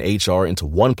 inventory, and HR into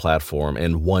one platform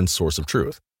and one source of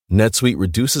truth. NetSuite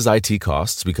reduces IT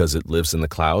costs because it lives in the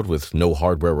cloud with no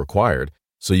hardware required,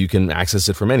 so you can access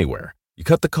it from anywhere. You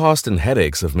cut the cost and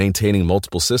headaches of maintaining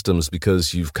multiple systems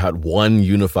because you've got one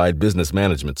unified business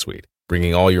management suite.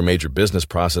 Bringing all your major business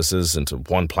processes into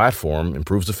one platform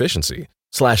improves efficiency,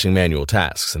 slashing manual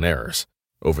tasks and errors.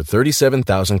 Over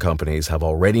 37,000 companies have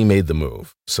already made the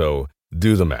move, so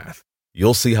do the math.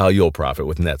 You'll see how you'll profit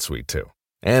with NetSuite too.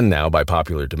 And now, by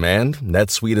popular demand,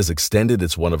 NetSuite has extended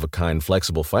its one-of-a-kind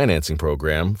flexible financing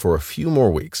program for a few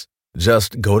more weeks.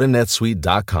 Just go to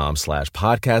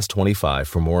netsuite.com/podcast25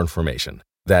 for more information.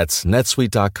 That's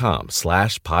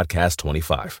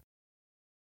netsuite.com/podcast25.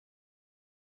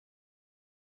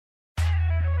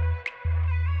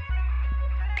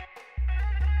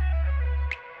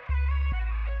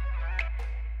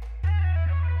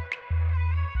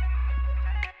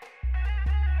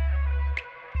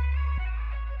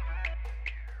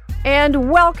 And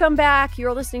welcome back.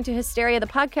 You're listening to Hysteria, the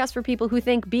podcast for people who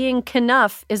think being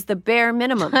Knuff is the bare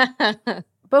minimum.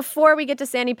 Before we get to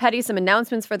Sandy Petty, some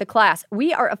announcements for the class.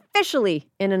 We are officially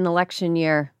in an election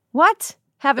year. What?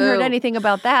 Haven't heard anything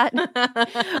about that.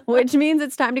 Which means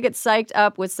it's time to get psyched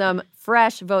up with some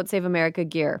fresh Vote Save America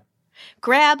gear.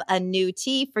 Grab a new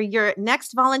tee for your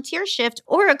next volunteer shift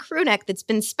or a crew neck that's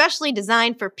been specially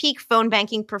designed for peak phone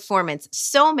banking performance.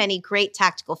 So many great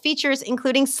tactical features,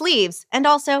 including sleeves and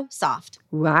also soft.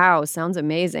 Wow, sounds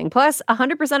amazing. Plus,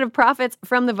 100% of profits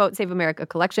from the Vote Save America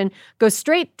collection go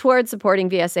straight towards supporting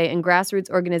VSA and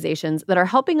grassroots organizations that are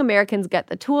helping Americans get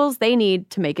the tools they need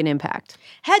to make an impact.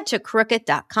 Head to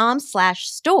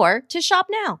crooked.com/store to shop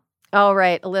now. All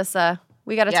right, Alyssa,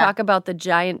 we got to talk about the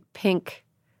giant pink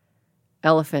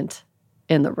elephant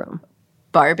in the room.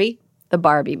 Barbie? The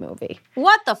Barbie movie.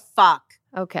 What the fuck?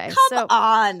 Okay. Come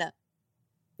on.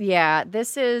 Yeah,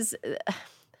 this is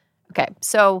okay.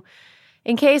 So,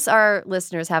 in case our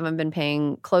listeners haven't been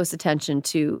paying close attention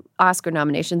to Oscar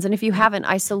nominations, and if you haven't,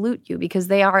 I salute you because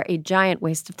they are a giant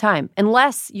waste of time.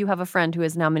 Unless you have a friend who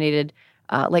is nominated,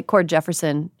 like Cord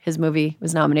Jefferson, his movie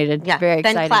was nominated. Yeah, very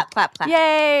then exciting. clap, clap, clap.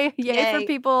 Yay! Yay for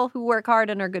people who work hard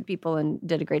and are good people and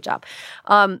did a great job.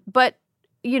 But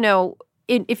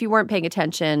if you weren't paying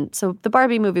attention, so the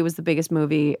Barbie movie was the biggest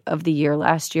movie of the year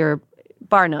last year,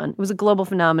 bar none. It was a global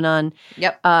phenomenon.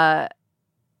 Yep.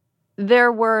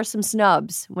 There were some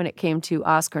snubs when it came to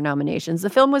Oscar nominations. The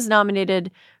film was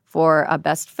nominated for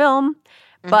Best Film,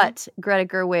 but Greta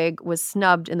Gerwig was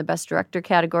snubbed in the Best Director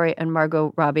category, and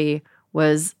Margot Robbie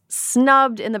was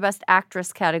snubbed in the Best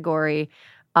Actress category.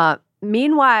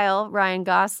 Meanwhile, Ryan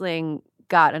Gosling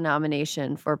got a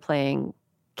nomination for playing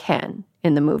Ken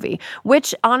in the movie,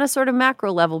 which on a sort of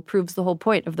macro level proves the whole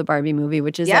point of the Barbie movie,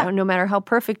 which is that no matter how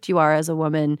perfect you are as a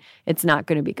woman, it's not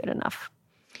going to be good enough.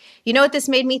 You know what this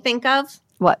made me think of?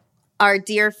 What? Our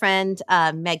dear friend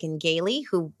Megan Gailey,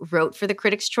 who wrote for the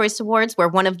Critics' Choice Awards, where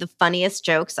one of the funniest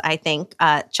jokes I think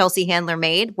Chelsea Handler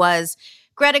made was,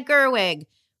 Greta Gerwig,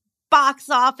 box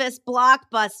office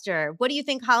blockbuster. What do you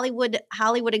think Hollywood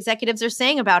executives are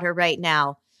saying about her right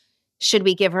now? Should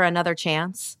we give her another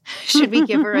chance? Should we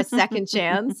give her a second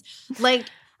chance? Like,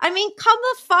 I mean, come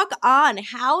the fuck on.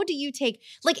 How do you take,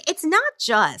 like, it's not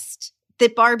just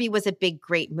that Barbie was a big,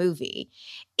 great movie.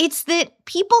 It's that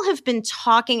people have been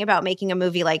talking about making a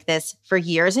movie like this for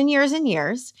years and years and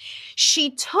years. She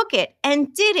took it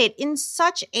and did it in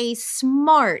such a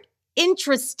smart,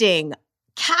 interesting,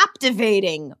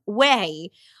 captivating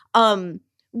way,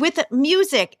 with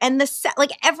music and the set,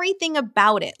 like everything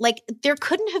about it. Like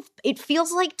it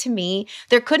feels like to me,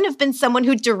 there couldn't have been someone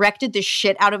who directed the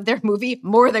shit out of their movie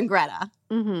more than Greta.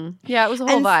 Mm-hmm. Yeah, it was a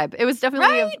whole vibe. It was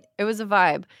definitely it was a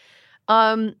vibe.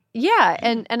 Yeah,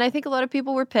 and I think a lot of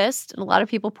people were pissed, and a lot of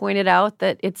people pointed out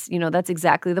that it's, that's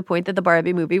exactly the point that the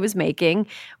Barbie movie was making,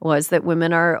 was that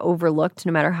women are overlooked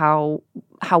no matter how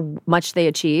much they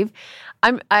achieve.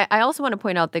 I also want to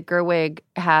point out that Gerwig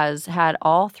has had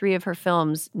all three of her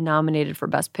films nominated for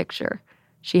Best Picture.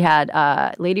 She had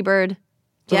Lady Bird,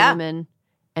 Little Women,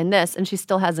 and this, and she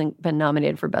still hasn't been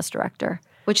nominated for Best Director.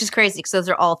 Which is crazy, because those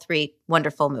are all three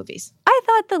wonderful movies. I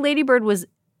thought that Lady Bird was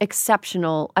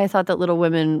exceptional. I thought that Little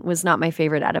Women was not my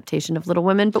favorite adaptation of Little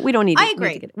Women, but we don't need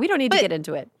to, we don't need to get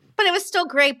into it. But it was still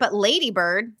great. But Lady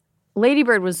Bird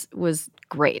was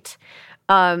great.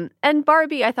 And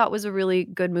Barbie, I thought, was a really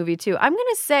good movie too. I'm going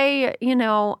to say,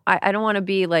 I don't want to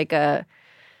be like I'm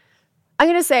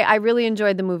going to say I really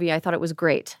enjoyed the movie. I thought it was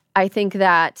great. I think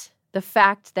that the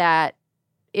fact that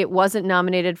it wasn't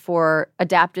nominated for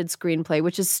adapted screenplay,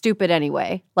 which is stupid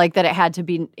anyway, like that it had to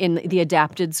be in the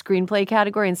adapted screenplay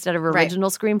category instead of original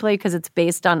screenplay because it's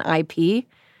based on IP.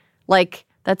 Like,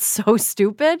 that's so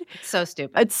stupid. It's so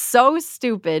stupid. It's so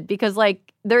stupid because,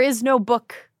 like, there is no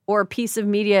book or piece of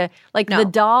media. Like, the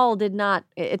doll did not,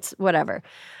 it's whatever.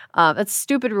 That's a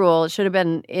stupid rule. It should have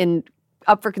been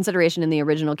up for consideration in the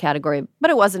original category, but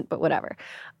it wasn't, but whatever.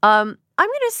 I'm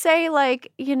going to say,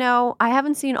 like, I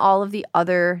haven't seen all of the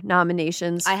other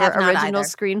nominations for original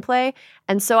screenplay.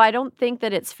 And so I don't think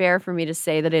that it's fair for me to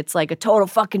say that it's like a total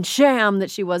fucking sham that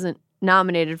she wasn't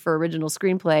nominated for original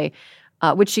screenplay,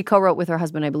 which she co-wrote with her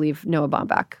husband, I believe, Noah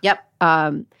Baumbach. Yep.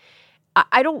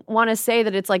 I don't want to say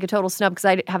that it's like a total snub because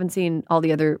I haven't seen all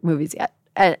the other movies yet.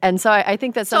 And so I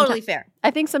think that's totally fair.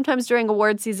 I think sometimes during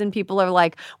award season, people are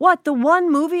like, what, the one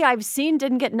movie I've seen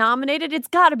didn't get nominated? It's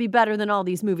got to be better than all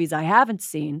these movies I haven't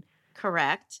seen.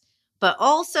 Correct. But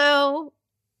also,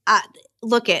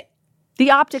 look at.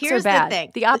 The optics here's are bad. The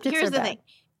thing. The optics here's are the bad. Thing.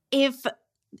 If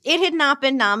it had not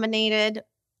been nominated,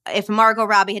 if Margot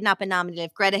Robbie had not been nominated,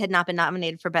 if Greta had not been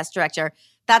nominated for Best Director,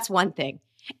 that's one thing.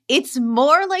 It's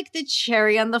more like the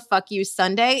cherry on the fuck you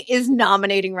sundae is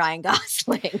nominating Ryan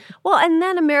Gosling. Well, and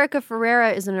then America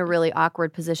Ferrera is in a really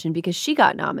awkward position because she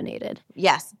got nominated.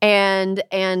 Yes. And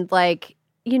like,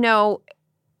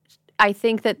 I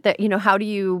think that how do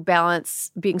you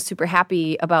balance being super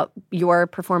happy about your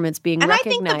performance being recognized? And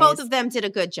I think that both of them did a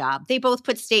good job. They both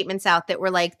put statements out that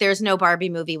were like, there's no Barbie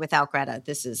movie without Greta.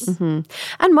 This is... Mm-hmm.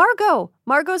 And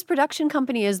Margot's production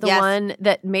company is the one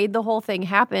that made the whole thing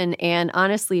happen. And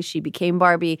honestly, she became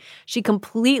Barbie. She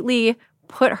completely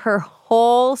put her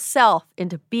whole self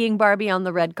into being Barbie on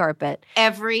the red carpet.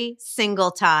 Every single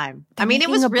time. I mean, it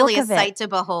was really a sight to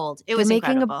behold. It was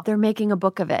incredible. They're making a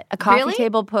book of it. A coffee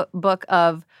table book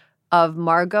of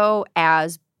Margot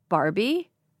as Barbie,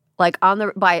 like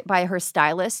by her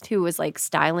stylist who was like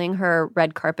styling her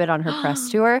red carpet on her press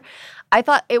tour. I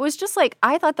thought it was just like,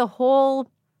 I thought the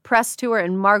whole press tour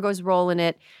and Margot's role in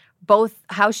it both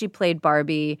how she played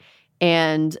Barbie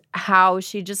and how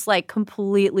she just like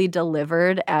completely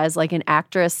delivered as like an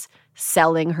actress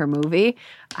selling her movie.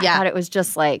 Yeah. I thought it was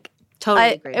just like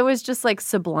Totally agree. It was just like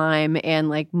sublime and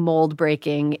like mold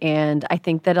breaking. And I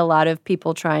think that a lot of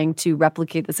people trying to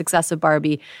replicate the success of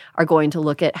Barbie are going to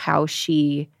look at how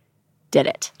she did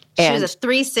it. She was a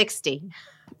 360.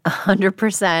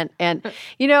 100%. And,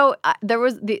 you know, there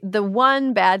was the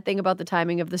one bad thing about the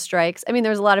timing of the strikes. I mean, there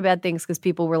was a lot of bad things because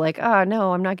people were like, oh,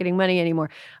 no, I'm not getting money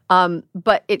anymore.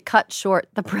 But it cut short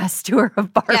the press tour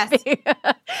of Barbie.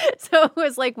 Yes. So it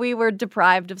was like we were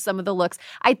deprived of some of the looks.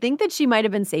 I think that she might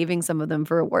have been saving some of them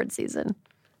for award season.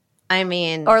 I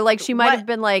mean, or like she might have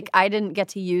been like, I didn't get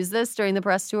to use this during the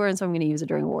press tour, and so I'm going to use it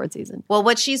during award season. Well,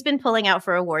 what she's been pulling out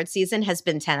for award season has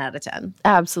been 10 out of 10.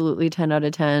 Absolutely 10 out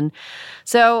of 10.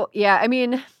 So, yeah, I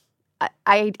mean,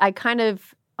 I kind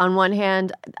of, on one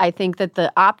hand, I think that the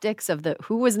optics of the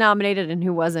who was nominated and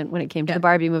who wasn't when it came to the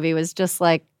Barbie movie was just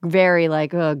like very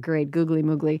like, oh, great, googly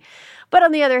moogly. But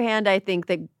on the other hand, I think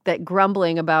that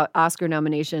grumbling about Oscar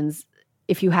nominations,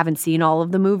 if you haven't seen all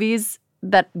of the movies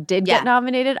that did get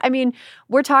nominated. I mean,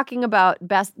 we're talking about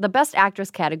the best actress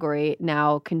category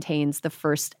now contains the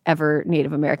first ever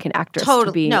Native American actress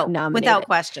to be nominated. Without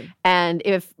question. And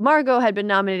if Margot had been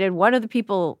nominated, one of the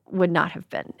people would not have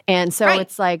been. And so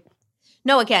it's like...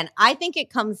 No, again, I think it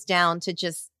comes down to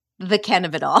just the Ken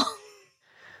of it all.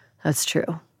 That's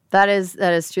true. That is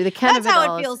true. The Ken of it all. That's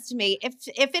how it feels to me. If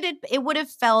it would have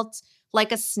felt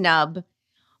like a snub,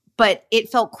 but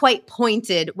it felt quite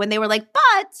pointed when they were like,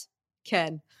 but...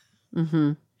 Ken.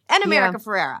 Mm-hmm. And America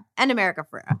Ferrera.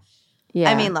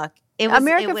 Yeah. I mean, look.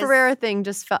 Ferrera thing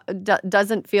just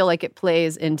doesn't feel like it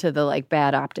plays into the like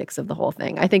bad optics of the whole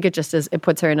thing. I think it just is. It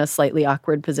puts her in a slightly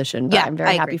awkward position. But I'm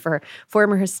very happy for her.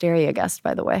 Former Hysteria guest,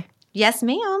 by the way. Yes,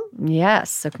 ma'am. Yes.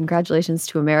 So congratulations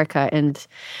to America. And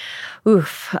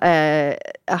a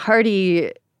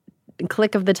hearty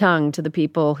click of the tongue to the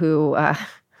people who...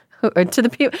 to the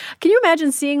people. Can you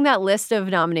imagine seeing that list of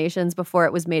nominations before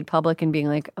it was made public and being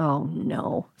like, oh,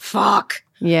 no. Fuck.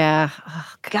 Yeah.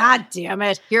 Oh, God damn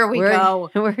it. Here we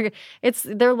go.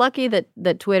 They're lucky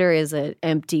that Twitter is an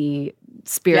empty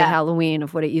spirit Halloween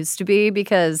of what it used to be,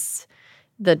 because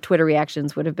the Twitter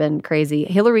reactions would have been crazy.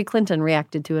 Hillary Clinton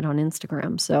reacted to it on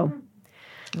Instagram. So,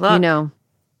 look, you know.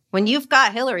 When you've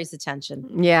got Hillary's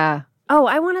attention. Yeah. Oh,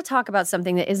 I want to talk about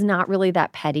something that is not really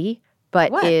that petty,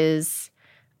 but is...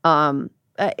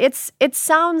 it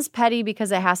sounds petty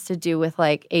because it has to do with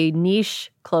like a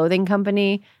niche clothing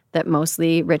company that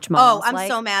mostly rich moms I'm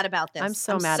so mad about this. I'm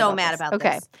so mad about this.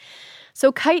 Okay.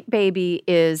 So Kite Baby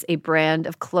is a brand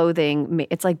of clothing.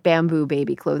 It's like bamboo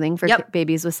baby clothing for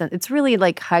babies with it's really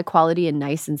like high quality and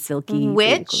nice and silky.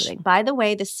 Which, by the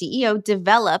way, the CEO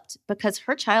developed because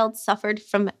her child suffered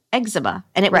from eczema.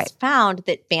 And it was found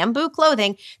that bamboo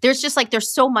clothing, there's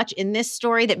so much in this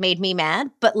story that made me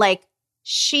mad. But like,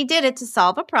 she did it to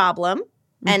solve a problem,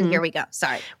 and here we go.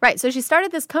 Sorry. Right. So she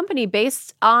started this company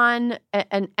based on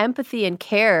an empathy and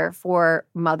care for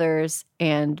mothers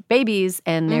and babies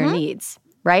and their needs,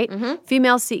 right?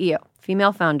 Female CEO,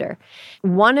 female founder.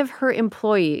 One of her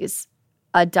employees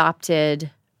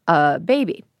adopted a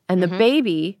baby, and the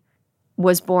baby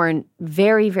was born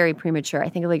very, very premature. I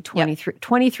think like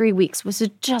 23 weeks, was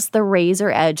just the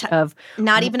razor edge of...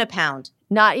 Not even a pound.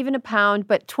 Not even a pound,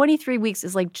 but 23 weeks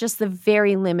is like just the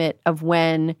very limit of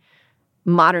when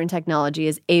modern technology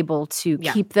is able to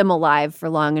keep them alive for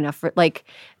long enough. Like,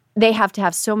 they have to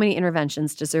have so many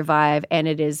interventions to survive, and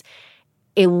it is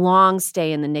a long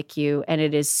stay in the NICU, and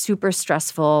it is super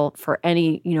stressful for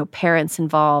any, parents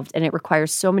involved, and it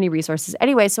requires so many resources.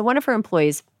 Anyway, so one of her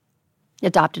employees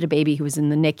adopted a baby who was in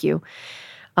the NICU,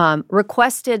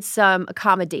 requested some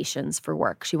accommodations for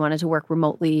work. She wanted to work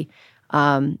remotely.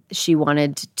 She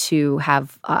wanted to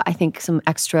have, I think, some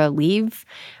extra leave.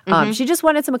 She just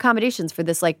wanted some accommodations for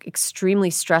this, like, extremely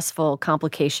stressful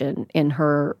complication in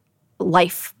her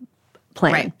life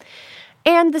plan. Right.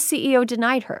 And the CEO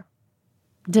denied her.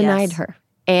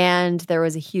 And there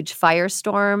was a huge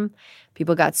firestorm.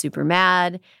 People got super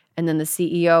mad. And then the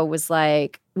CEO was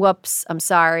like, whoops, I'm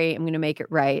sorry. I'm going to make it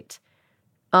right.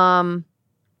 Do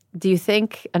you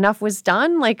think enough was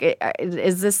done? Like,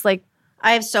 is this like...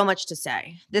 I have so much to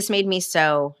say. This made me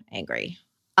so angry.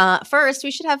 First, we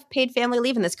should have paid family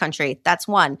leave in this country. That's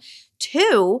one.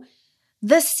 Two,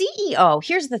 the CEO,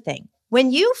 here's the thing.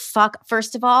 When you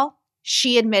first of all, the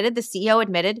CEO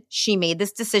admitted she made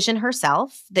this decision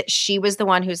herself, that she was the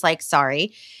one who's like,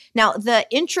 sorry. Now, the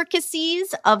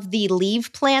intricacies of the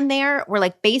leave plan there were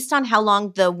like based on how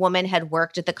long the woman had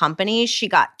worked at the company. She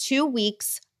got 2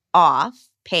 weeks off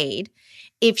paid.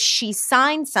 if she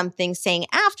signed something saying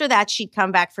after that she'd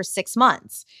come back for 6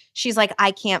 months. She's like,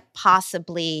 I can't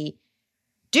possibly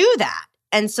do that.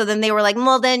 And so then they were like,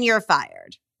 well, then you're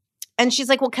fired. And she's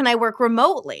like, well, can I work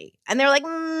remotely? And they're like,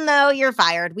 no, you're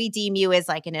fired. We deem you as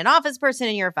like an in-office person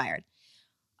and you're fired.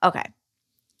 Okay.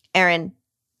 Erin,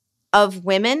 of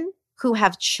women who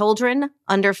have children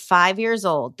under 5 years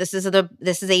old, this is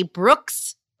a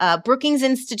Brookings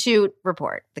Institute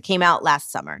report that came out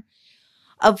last summer.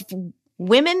 Of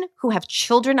women who have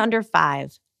children under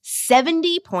 5,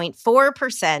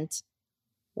 70.4%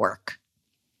 work.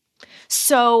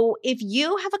 So if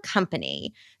you have a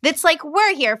company that's like,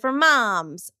 we're here for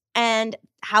moms, and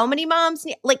how many moms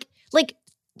like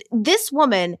this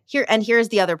woman here, and here's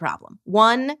the other problem.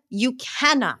 One, you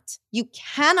cannot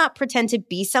pretend to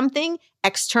be something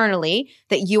externally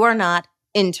that you are not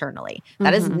internally.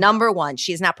 That is number one.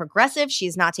 She's not progressive.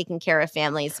 She's not taking care of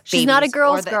families. She's not a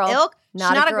girl's girl. Ilk. She's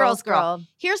not a girl's girl.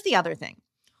 Here's the other thing.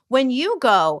 When you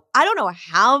go, I don't know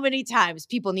how many times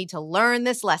people need to learn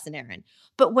this lesson, Erin,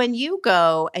 but when you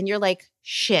go and you're like,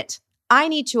 shit, I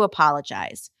need to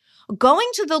apologize. Going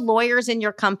to the lawyers in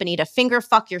your company to finger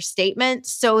fuck your statement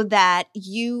so that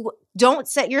you don't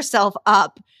set yourself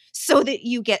up so that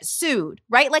you get sued,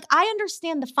 right? Like, I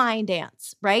understand the fine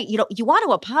dance, right? You want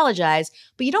to apologize,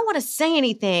 but you don't want to say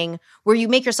anything where you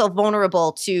make yourself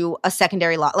vulnerable to a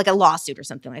secondary law, like a lawsuit or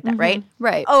something like that, right?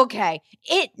 Right. Okay.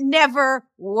 It never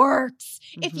works.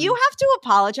 If you have to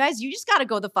apologize, you just got to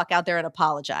go the fuck out there and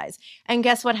apologize. And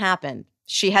guess what happened?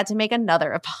 She had to make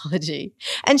another apology.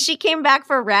 And she came back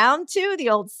for round 2, the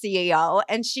old CEO,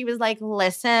 and she was like,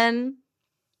 listen,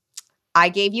 I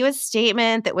gave you a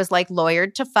statement that was like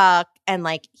lawyered to fuck, and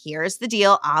like, here's the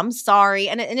deal. I'm sorry.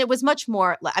 And it was much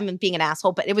more, I'm being an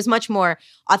asshole, but it was much more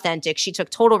authentic. She took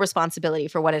total responsibility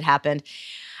for what had happened.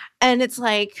 And it's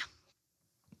like,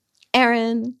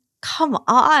 Erin, come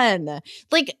on.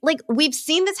 Like we've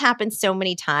seen this happen so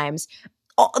many times.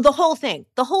 The whole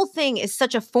thing is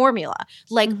such a formula.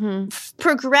 Like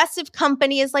progressive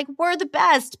company is like, we're the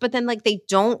best, but then like they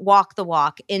don't walk the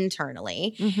walk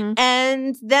internally.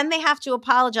 And then they have to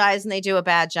apologize and they do a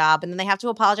bad job. And then they have to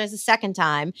apologize a second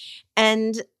time.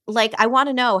 And like, I want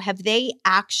to know, have they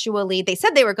actually, they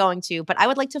said they were going to, but I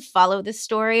would like to follow this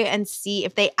story and see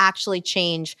if they actually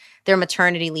change their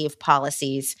maternity leave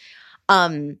policies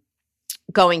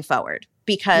going forward.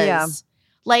 Because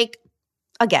like,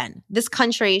 again, this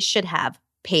country should have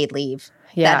paid leave.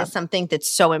 Yeah. That is something that's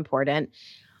so important.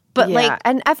 But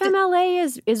and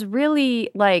FMLA is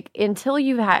really like, until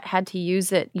you've had to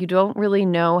use it, you don't really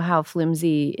know how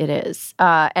flimsy it is.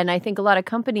 And I think a lot of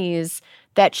companies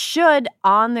that should,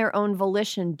 on their own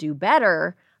volition, do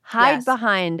better, hide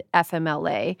behind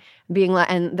FMLA, being like,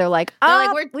 and they're like,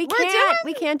 we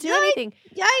can't do anything.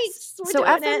 Yikes! So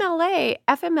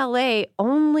FMLA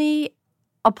only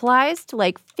applies to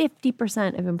like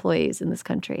 50% of employees in this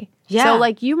country. Yeah. So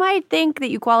like, you might think that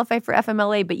you qualify for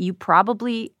FMLA, but you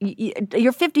probably,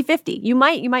 you're 50-50. You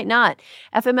might not.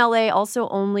 FMLA also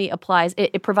only applies,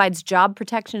 it provides job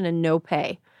protection and no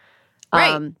pay.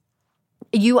 Right.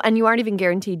 You aren't even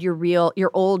guaranteed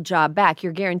your old job back.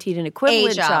 You're guaranteed an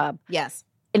equivalent job. Yes.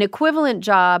 An equivalent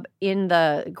job in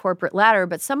the corporate ladder,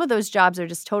 but some of those jobs are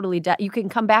just totally you can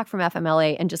come back from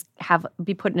FMLA and just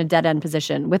be put in a dead-end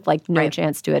position with like no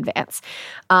chance to advance.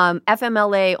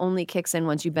 FMLA only kicks in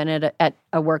once you've been at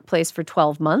a workplace for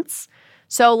 12 months.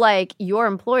 So like, your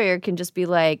employer can just be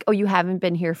like, oh, you haven't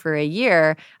been here for a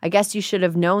year. I guess you should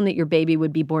have known that your baby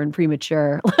would be born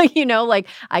premature. Like, like,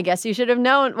 I guess you should have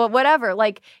known, well, whatever.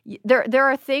 Like, there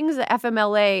are things that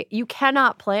FMLA you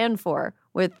cannot plan for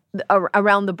with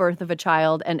around the birth of a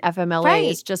child, and FMLA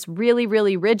is just really,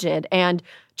 really rigid, and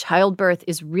childbirth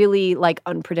is really like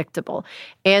unpredictable.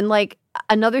 And like,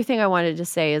 another thing I wanted to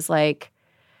say is like,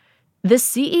 the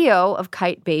CEO of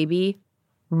Kite Baby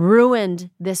ruined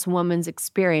this woman's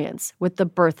experience with the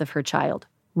birth of her child.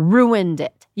 Ruined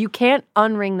it. You can't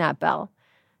unring that bell.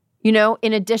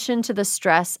 In addition to the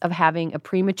stress of having a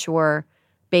premature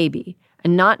baby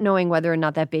and not knowing whether or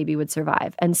not that baby would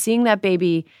survive, and seeing that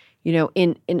baby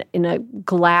in a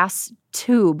glass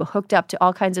tube hooked up to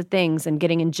all kinds of things and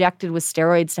getting injected with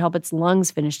steroids to help its lungs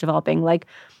finish developing. Like,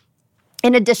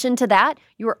 in addition to that,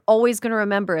 you are always going to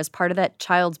remember, as part of that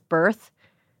child's birth,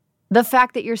 the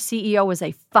fact that your CEO was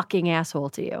a fucking asshole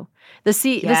to you. The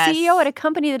CEO at a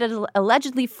company that is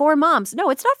allegedly for moms. No,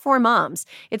 it's not for moms.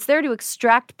 It's there to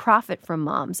extract profit from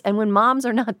moms. And when moms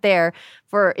are not there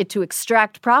for it to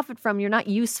extract profit from, you're not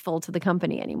useful to the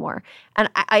company anymore. And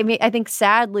I think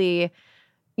sadly,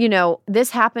 this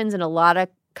happens in a lot of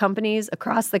companies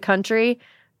across the country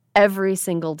every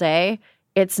single day.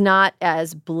 it's not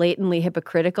as blatantly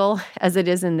hypocritical as it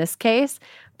is in this case.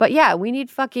 But yeah, we need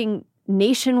fucking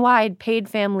nationwide paid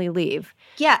family leave.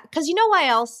 Yeah, because you know why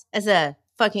else, as a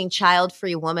fucking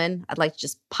child-free woman, I'd like to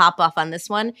just pop off on this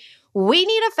one. We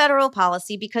need a federal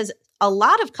policy because a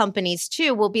lot of companies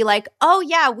too will be like, oh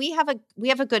yeah, we have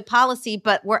a good policy,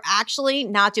 but we're actually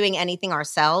not doing anything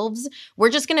ourselves. We're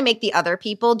just going to make the other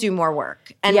people do more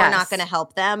work and we're not going to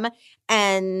help them.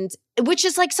 And which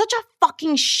is like such a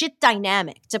fucking shit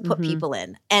dynamic to put people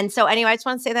in. And so anyway, I just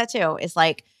want to say that too. It's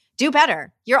like, do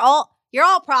better. You're all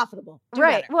profitable. Do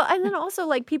right. better. Well, and then also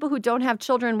like people who don't have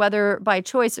children, whether by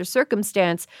choice or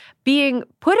circumstance, being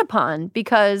put upon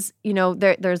because, you know,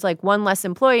 there's like one less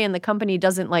employee and the company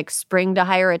doesn't like spring to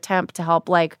hire a temp to help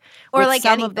like or with like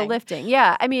some anything. of the lifting.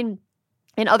 Yeah. I mean,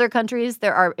 in other countries,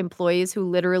 there are employees who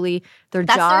literally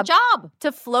That's their job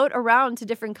to float around to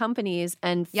different companies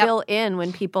and fill in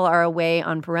when people are away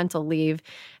on parental leave.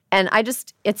 And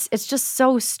it's just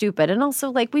so stupid. And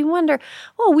also, like, we wonder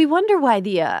why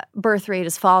the birth rate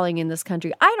is falling in this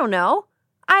country. I don't know.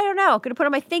 Could I put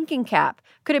on my thinking cap?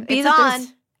 Could it be it's that on.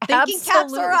 there's Thinking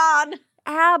caps are on.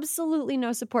 absolutely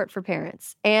no support for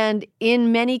parents? And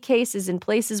in many cases, in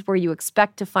places where you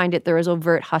expect to find it, there is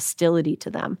overt hostility to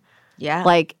them. Yeah.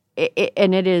 Like,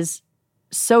 and it is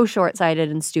so short-sighted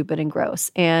and stupid and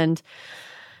gross. And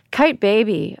Kite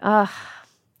Baby,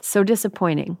 so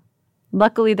disappointing.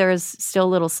 Luckily, there's still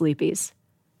little sleepies,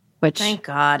 which thank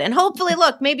God. And hopefully,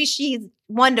 look, maybe she's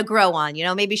one to grow on. You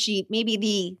know, maybe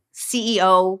the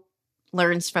CEO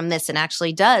learns from this and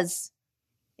actually does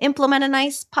implement a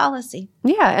nice policy.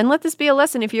 Yeah, and let this be a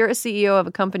lesson. If you're a CEO of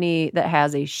a company that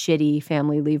has a shitty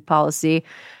family leave policy,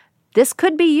 this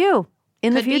could be you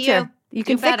in the future. You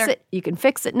can fix it. You can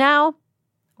fix it now,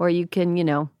 or you can, you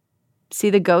know, see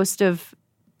the ghost of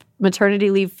maternity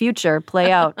leave future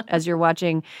play out as you're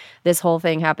watching this whole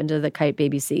thing happen to the Kite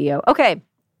Baby CEO. Okay,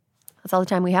 that's all the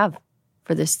time we have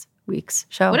for this week's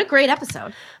show. What a great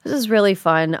episode. This is really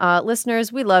fun.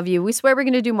 Listeners, we love you. We swear we're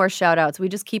going to do more shout outs. We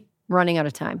just keep running out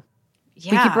of time.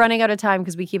 Yeah. We keep running out of time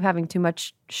because we keep having too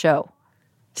much show.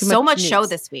 So much show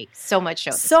this week. So much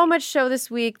show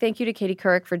this week. Thank you to Katie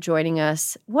Couric for joining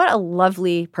us. What a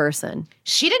lovely person.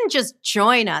 She didn't just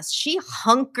join us. She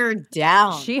hunkered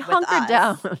down. She hunkered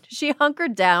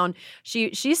down.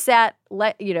 She sat,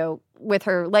 with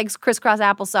her legs crisscross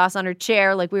applesauce on her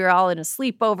chair like we were all in a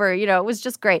sleepover. You know, it was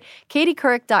just great.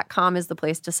 KatieCouric.com is the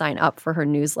place to sign up for her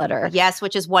newsletter. Yes,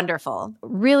 which is wonderful.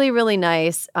 Really, really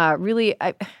nice.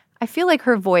 I feel like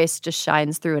her voice just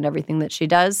shines through in everything that she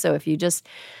does. So if you just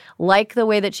like the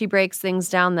way that she breaks things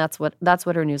down, that's what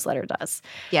her newsletter does.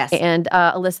 Yes. And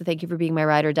Alyssa, thank you for being my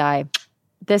ride or die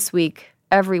this week,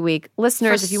 every week.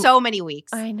 Listeners, for so many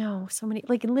weeks. I know, so many,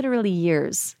 like literally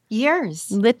years.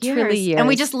 Literally years. And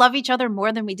we just love each other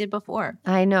more than we did before.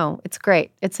 I know. It's great.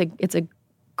 It's a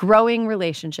growing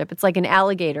relationship. It's like an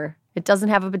alligator. It doesn't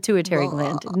have a pituitary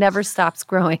gland. It never stops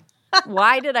growing.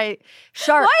 Why did I?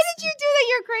 Sharks. Why did you do that?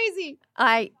 You're crazy.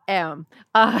 I am.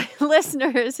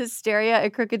 Listeners,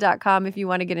 hysteria@crooked.com. If you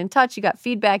want to get in touch, you got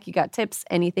feedback, you got tips,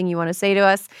 anything you want to say to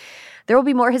us. There will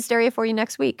be more hysteria for you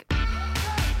next week.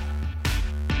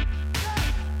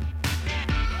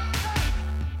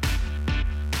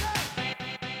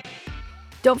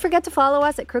 Don't forget to follow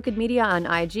us at Crooked Media on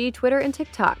IG, Twitter, and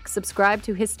TikTok. Subscribe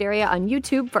to Hysteria on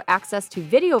YouTube for access to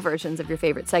video versions of your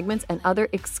favorite segments and other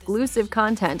exclusive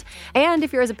content. And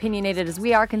if you're as opinionated as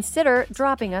we are, consider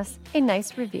dropping us a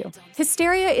nice review.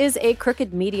 Hysteria is a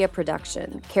Crooked Media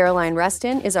production. Caroline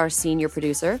Reston is our senior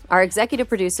producer. Our executive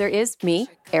producer is me,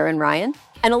 Aaron Ryan.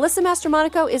 And Alyssa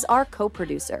Mastromonaco is our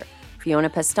co-producer.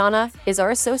 Fiona Pestana is our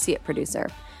associate producer.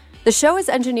 The show is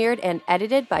engineered and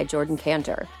edited by Jordan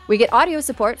Cantor. We get audio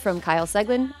support from Kyle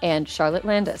Seglin and Charlotte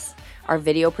Landis. Our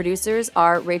video producers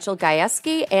are Rachel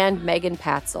Gajewski and Megan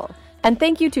Patzel. And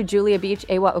thank you to Julia Beach,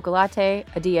 Ewa Okolate,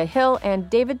 Adia Hill, and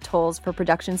David Tolles for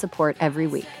production support every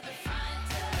week.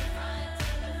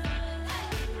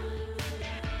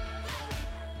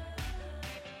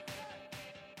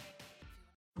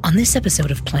 On this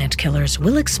episode of Plant Killers,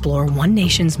 we'll explore one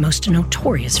nation's most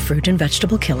notorious fruit and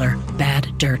vegetable killer,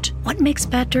 bad dirt. What makes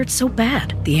bad dirt so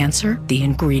bad? The answer? The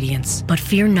ingredients. But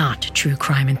fear not, true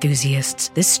crime enthusiasts.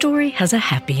 This story has a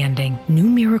happy ending. New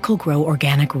Miracle Grow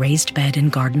organic raised bed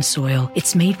and garden soil.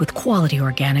 It's made with quality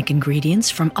organic ingredients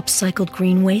from upcycled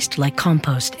green waste like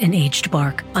compost and aged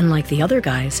bark. Unlike the other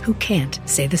guys who can't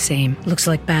say the same. Looks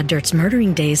like bad dirt's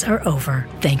murdering days are over.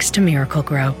 Thanks to Miracle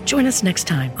Grow. Join us next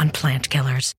time on Plant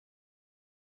Killers.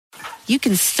 You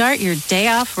can start your day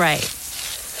off right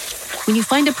when you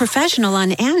find a professional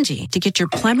on Angie to get your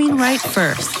plumbing right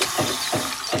first.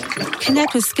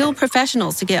 Connect with skilled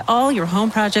professionals to get all your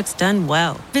home projects done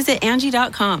well. Visit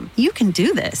Angie.com. You can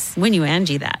do this when you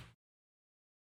Angie that.